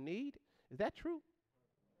sleep you need. Is that true?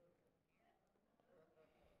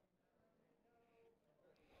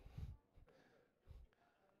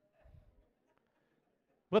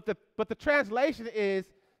 But the translation is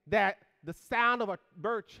that the sound of a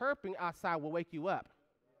bird chirping outside will wake you up.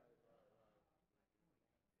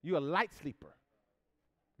 You're a light sleeper.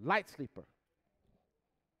 Light sleeper.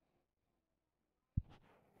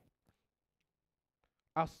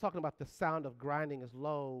 I was talking about the sound of grinding is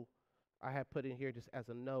low. I had put in here just as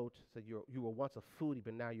a note, said you were once a foodie,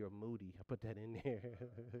 but now you're moody. I put that in there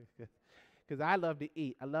because I love to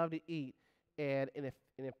eat. I love to eat, and it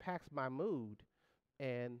impacts my mood.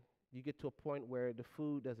 And you get to a point where the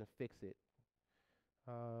food doesn't fix it.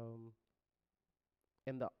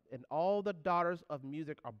 And all the daughters of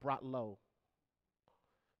music are brought low.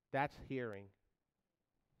 That's hearing.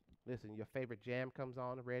 Listen, your favorite jam comes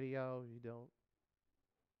on the radio. You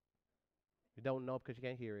don't know because you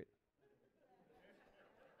can't hear it.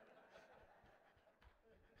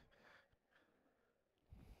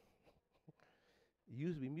 It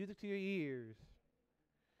used to be music to your ears.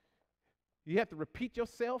 You have to repeat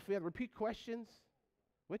yourself. You have to repeat questions.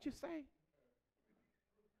 What you say?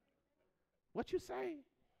 What you say?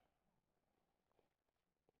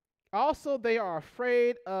 Also, they are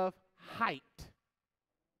afraid of height.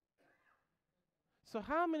 So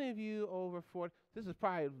how many of you over 40, this is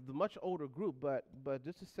probably the much older group, but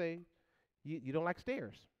just to say, you don't like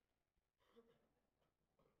stairs.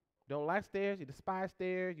 Don't like stairs, you despise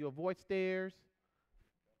stairs, you avoid stairs.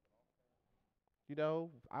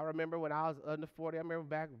 I remember when I was under 40, I remember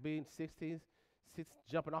back being 16,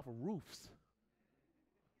 jumping off of roofs.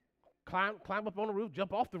 Climb up on the roof,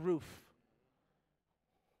 jump off the roof.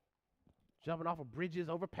 Jumping off of bridges,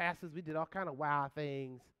 overpasses, we did all kind of wild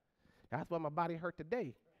things. That's why my body hurt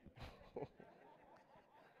today.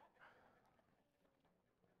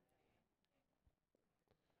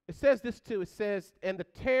 It says this too. It says, and the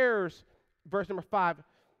terrors, verse number 5,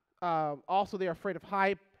 also they are afraid of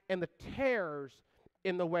height, and the terrors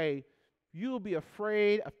in the way. You will be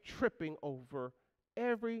afraid of tripping over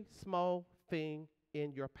every small thing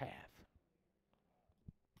in your path.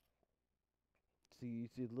 See, you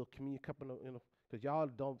see the little communion cup, because y'all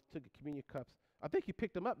don't took the communion cups. I think you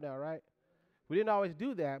picked them up now, right? We didn't always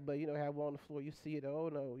do that, but have one on the floor. You see it, oh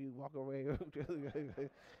no, you walk away.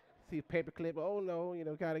 See a paper clip, oh no,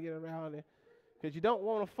 kind of get around it, because you don't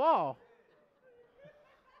want to fall.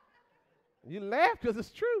 You laugh because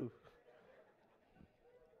it's true.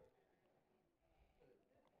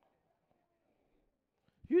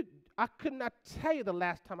 I could not tell you the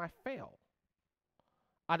last time I fell.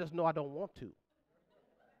 I just know I don't want to.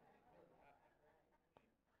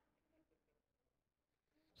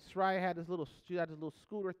 Soraya had this little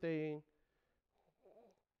scooter thing.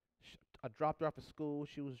 I dropped her off at school.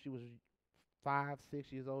 She was 5,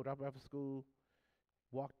 6 years old. Dropped her off at school.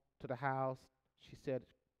 Walked to the house. She said,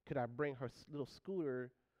 "Could I bring her little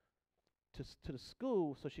scooter to the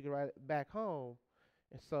school so she could ride it back home?"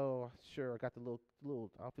 And so, sure, I got the little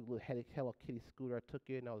I don't think little Hello Kitty scooter. I took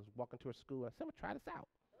it and I was walking to her school. I said, "I'm gonna try this out."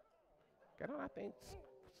 Got on that thing,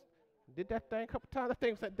 did that thing a couple times. That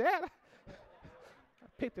thing was like, "Dad." I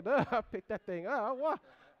picked it up. I picked that thing up.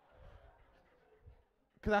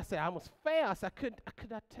 Because I said I almost fell. I said I could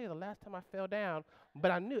not tell you the last time I fell down,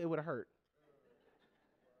 but I knew it would have hurt.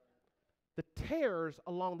 the terrors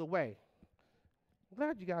along the way. I'm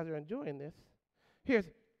glad you guys are enjoying this.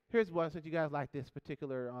 Here's one, since you guys like this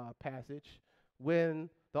particular passage. When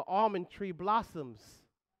the almond tree blossoms.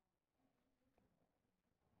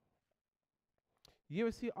 You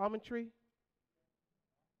ever see an almond tree?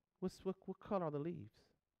 What color are the leaves?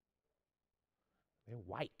 They're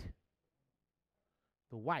white.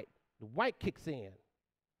 The white kicks in.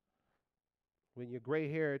 When your gray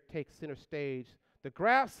hair takes center stage, the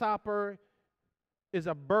grasshopper is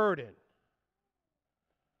a burden.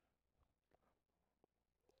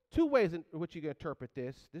 Two ways in which you can interpret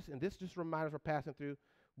this. This just reminds us we're passing through.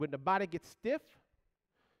 When the body gets stiff,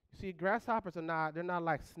 you see, grasshoppers they're not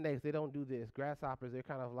like snakes. They don't do this. Grasshoppers, they're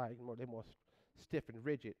kind of like they're more stiff and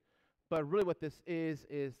rigid. But really what this is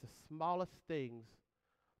the smallest things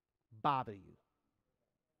bother you.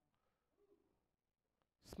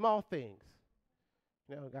 Small things.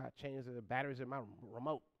 God changed the batteries in my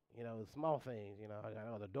remote. Small things. I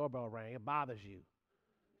know the doorbell rang. It bothers you.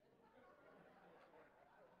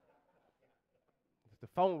 The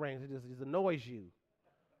phone rings. It just annoys you.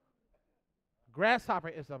 Grasshopper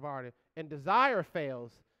is a burden, and desire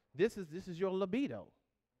fails. This is your libido.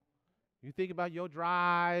 You think about your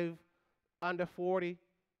drive under 40,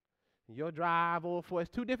 your drive over 40. It's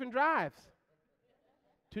two different drives.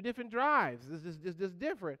 Two different drives. This is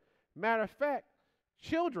different. Matter of fact,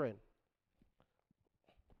 children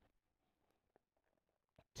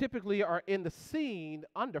typically are in the scene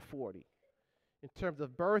under 40 in terms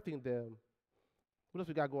of birthing them. What else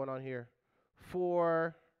we got going on here?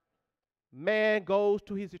 For man goes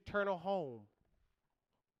to his eternal home.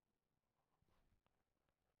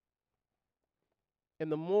 And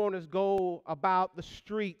the mourners go about the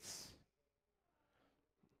streets.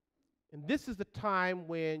 And this is the time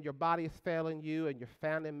when your body is failing you and your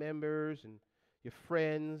family members and your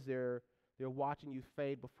friends, they're watching you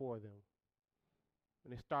fade before them.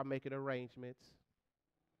 And they start making arrangements.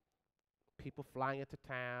 People flying into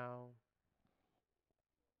town.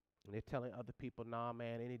 And they're telling other people, nah,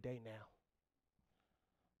 man, any day now.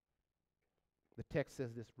 The text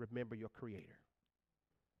says this, remember your Creator.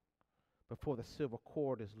 Before the silver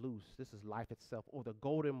cord is loose, this is life itself, or the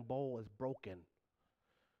golden bowl is broken.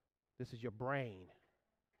 This is your brain.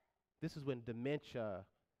 This is when dementia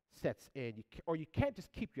sets in. You can't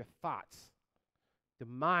just keep your thoughts. The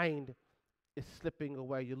mind is slipping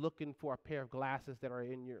away. You're looking for a pair of glasses that are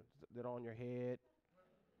on your head.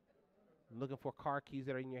 Looking for car keys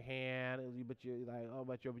that are in your hand, but you're like, oh,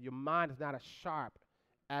 but your mind is not as sharp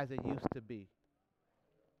as it used to be.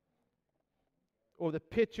 Or the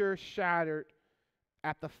pitcher shattered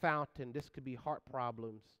at the fountain. This could be heart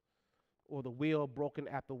problems. Or the wheel broken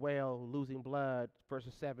at the well, losing blood. Verse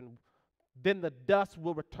 7. Then the dust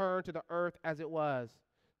will return to the earth as it was.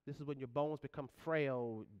 This is when your bones become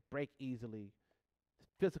frail, break easily.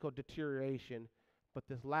 Physical deterioration. But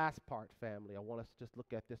this last part, family, I want us to just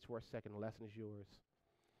look at this for a second. The lesson is yours.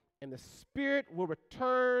 And the spirit will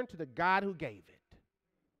return to the God who gave it.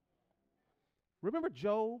 Remember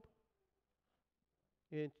Job?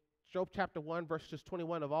 In Job chapter 1, verses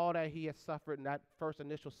 21, of all that he has suffered in that first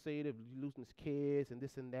initial seed of losing his kids and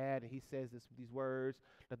this and that, and he says these words,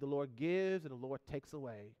 that the Lord gives and the Lord takes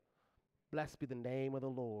away. Blessed be the name of the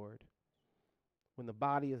Lord. When the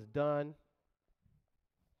body is done,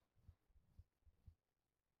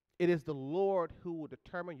 it is the Lord who will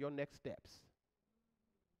determine your next steps.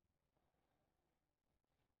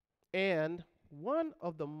 And one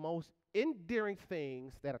of the most endearing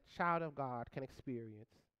things that a child of God can experience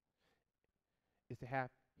is to have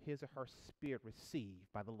his or her spirit received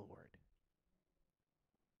by the Lord.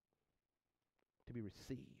 To be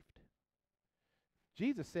received.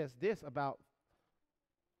 Jesus says this about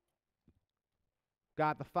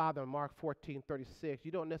God the Father in Mark 14:36.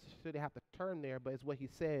 You don't necessarily have to turn there, but it's what he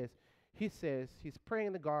says. He says, he's praying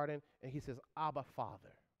in the garden, and he says, Abba,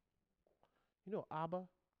 Father. You know Abba?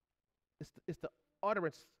 It's the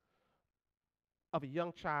utterance of a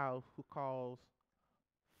young child who calls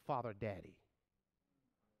Father Daddy.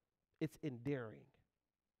 It's endearing.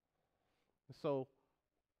 So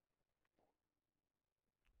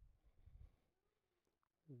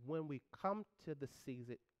when we come to the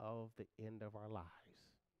season of the end of our lives,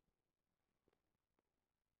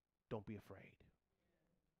 don't be afraid.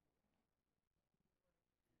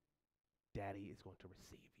 Daddy is going to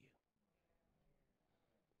receive you.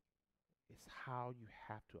 It's how you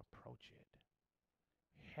have to approach it.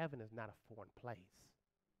 Heaven is not a foreign place.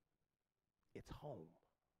 It's home.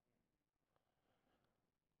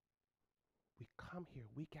 We come here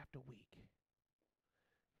week after week.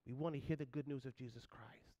 We want to hear the good news of Jesus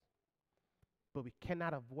Christ. But we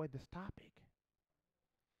cannot avoid this topic.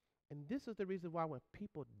 And this is the reason why when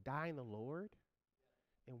people die in the Lord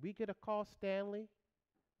and we get a call, Stanley,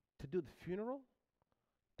 to do the funeral,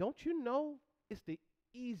 don't you know it's the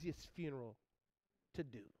easiest funeral to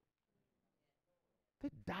do? They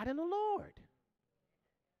died in the Lord.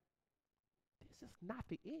 This is not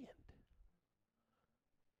the end.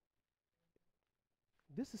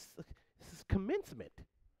 This is commencement,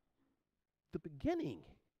 the beginning.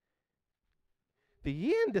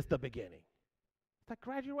 The end is the beginning. It's like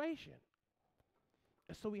graduation.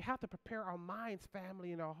 And so we have to prepare our minds,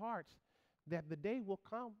 family, and our hearts that the day will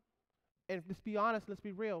come. And let's be honest, let's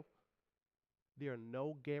be real. There are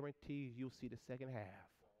no guarantees you'll see the second half.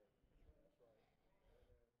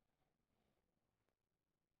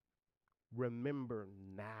 Remember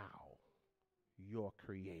now your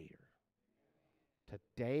Creator.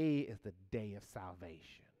 Today is the day of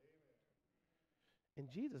salvation. And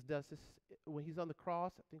Jesus does this when he's on the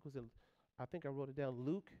cross. I think I wrote it down,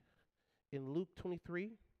 in Luke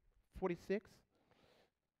 23:46.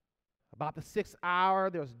 About the 6th hour,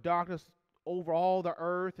 there was darkness over all the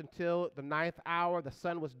earth until the 9th hour. The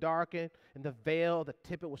sun was darkened, and the veil, the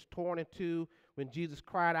tippet, was torn in two. When Jesus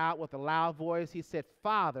cried out with a loud voice, he said,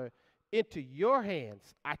 Father, into your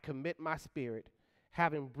hands I commit my spirit.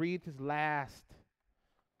 Having breathed his last,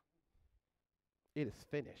 it is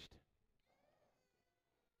finished.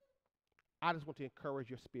 I just want to encourage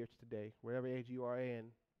your spirits today, wherever age you are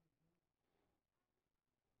in,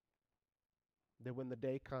 that when the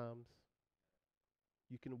day comes,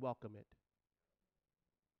 you can welcome it.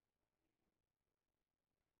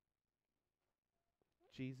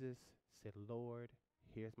 Jesus said, Lord,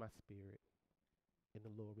 here's my spirit, and the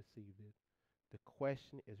Lord received it. The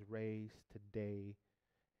question is raised today,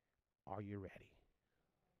 are you ready?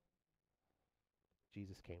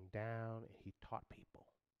 Jesus came down and he taught people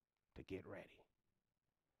to get ready.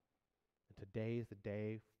 And today is the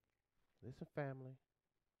day, listen, family,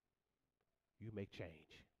 you make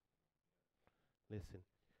change. Listen,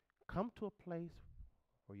 come to a place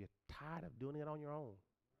where you're tired of doing it on your own.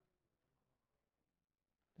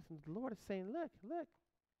 Listen, the Lord is saying, look,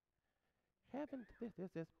 heaven,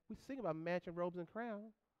 this. We sing about mansion, robes, and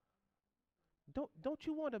crown. Don't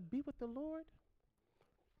you want to be with the Lord?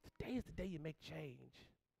 Today is the day you make change.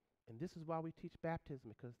 And this is why we teach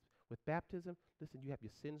baptism, because with baptism, listen, you have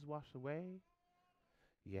your sins washed away.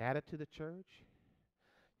 You add it to the church.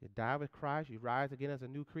 You die with Christ. You rise again as a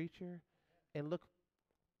new creature. And look,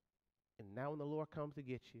 and now when the Lord comes to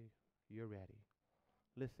get you, you're ready.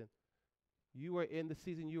 Listen, you are in the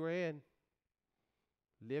season you are in.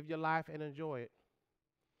 Live your life and enjoy it.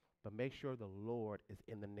 But make sure the Lord is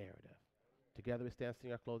in the narrative. Together we stand and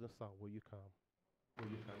sing our closing song, Will You Come? Will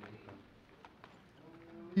you come? Will you come?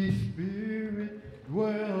 Holy Spirit,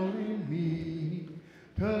 dwell in me,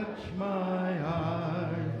 touch my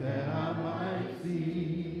eyes that I might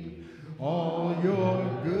see all your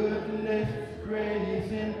goodness, grace,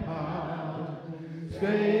 and power.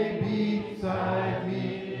 Stay beside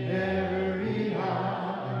me every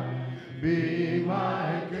hour. Be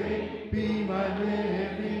my drink, be my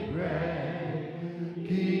living bread.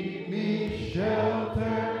 Keep me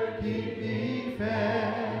sheltered, keep me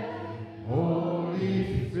fed.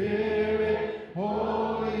 Holy Spirit,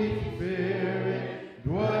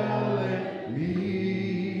 dwell in me.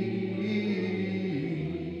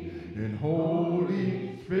 And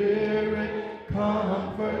Holy Spirit,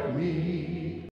 comfort me.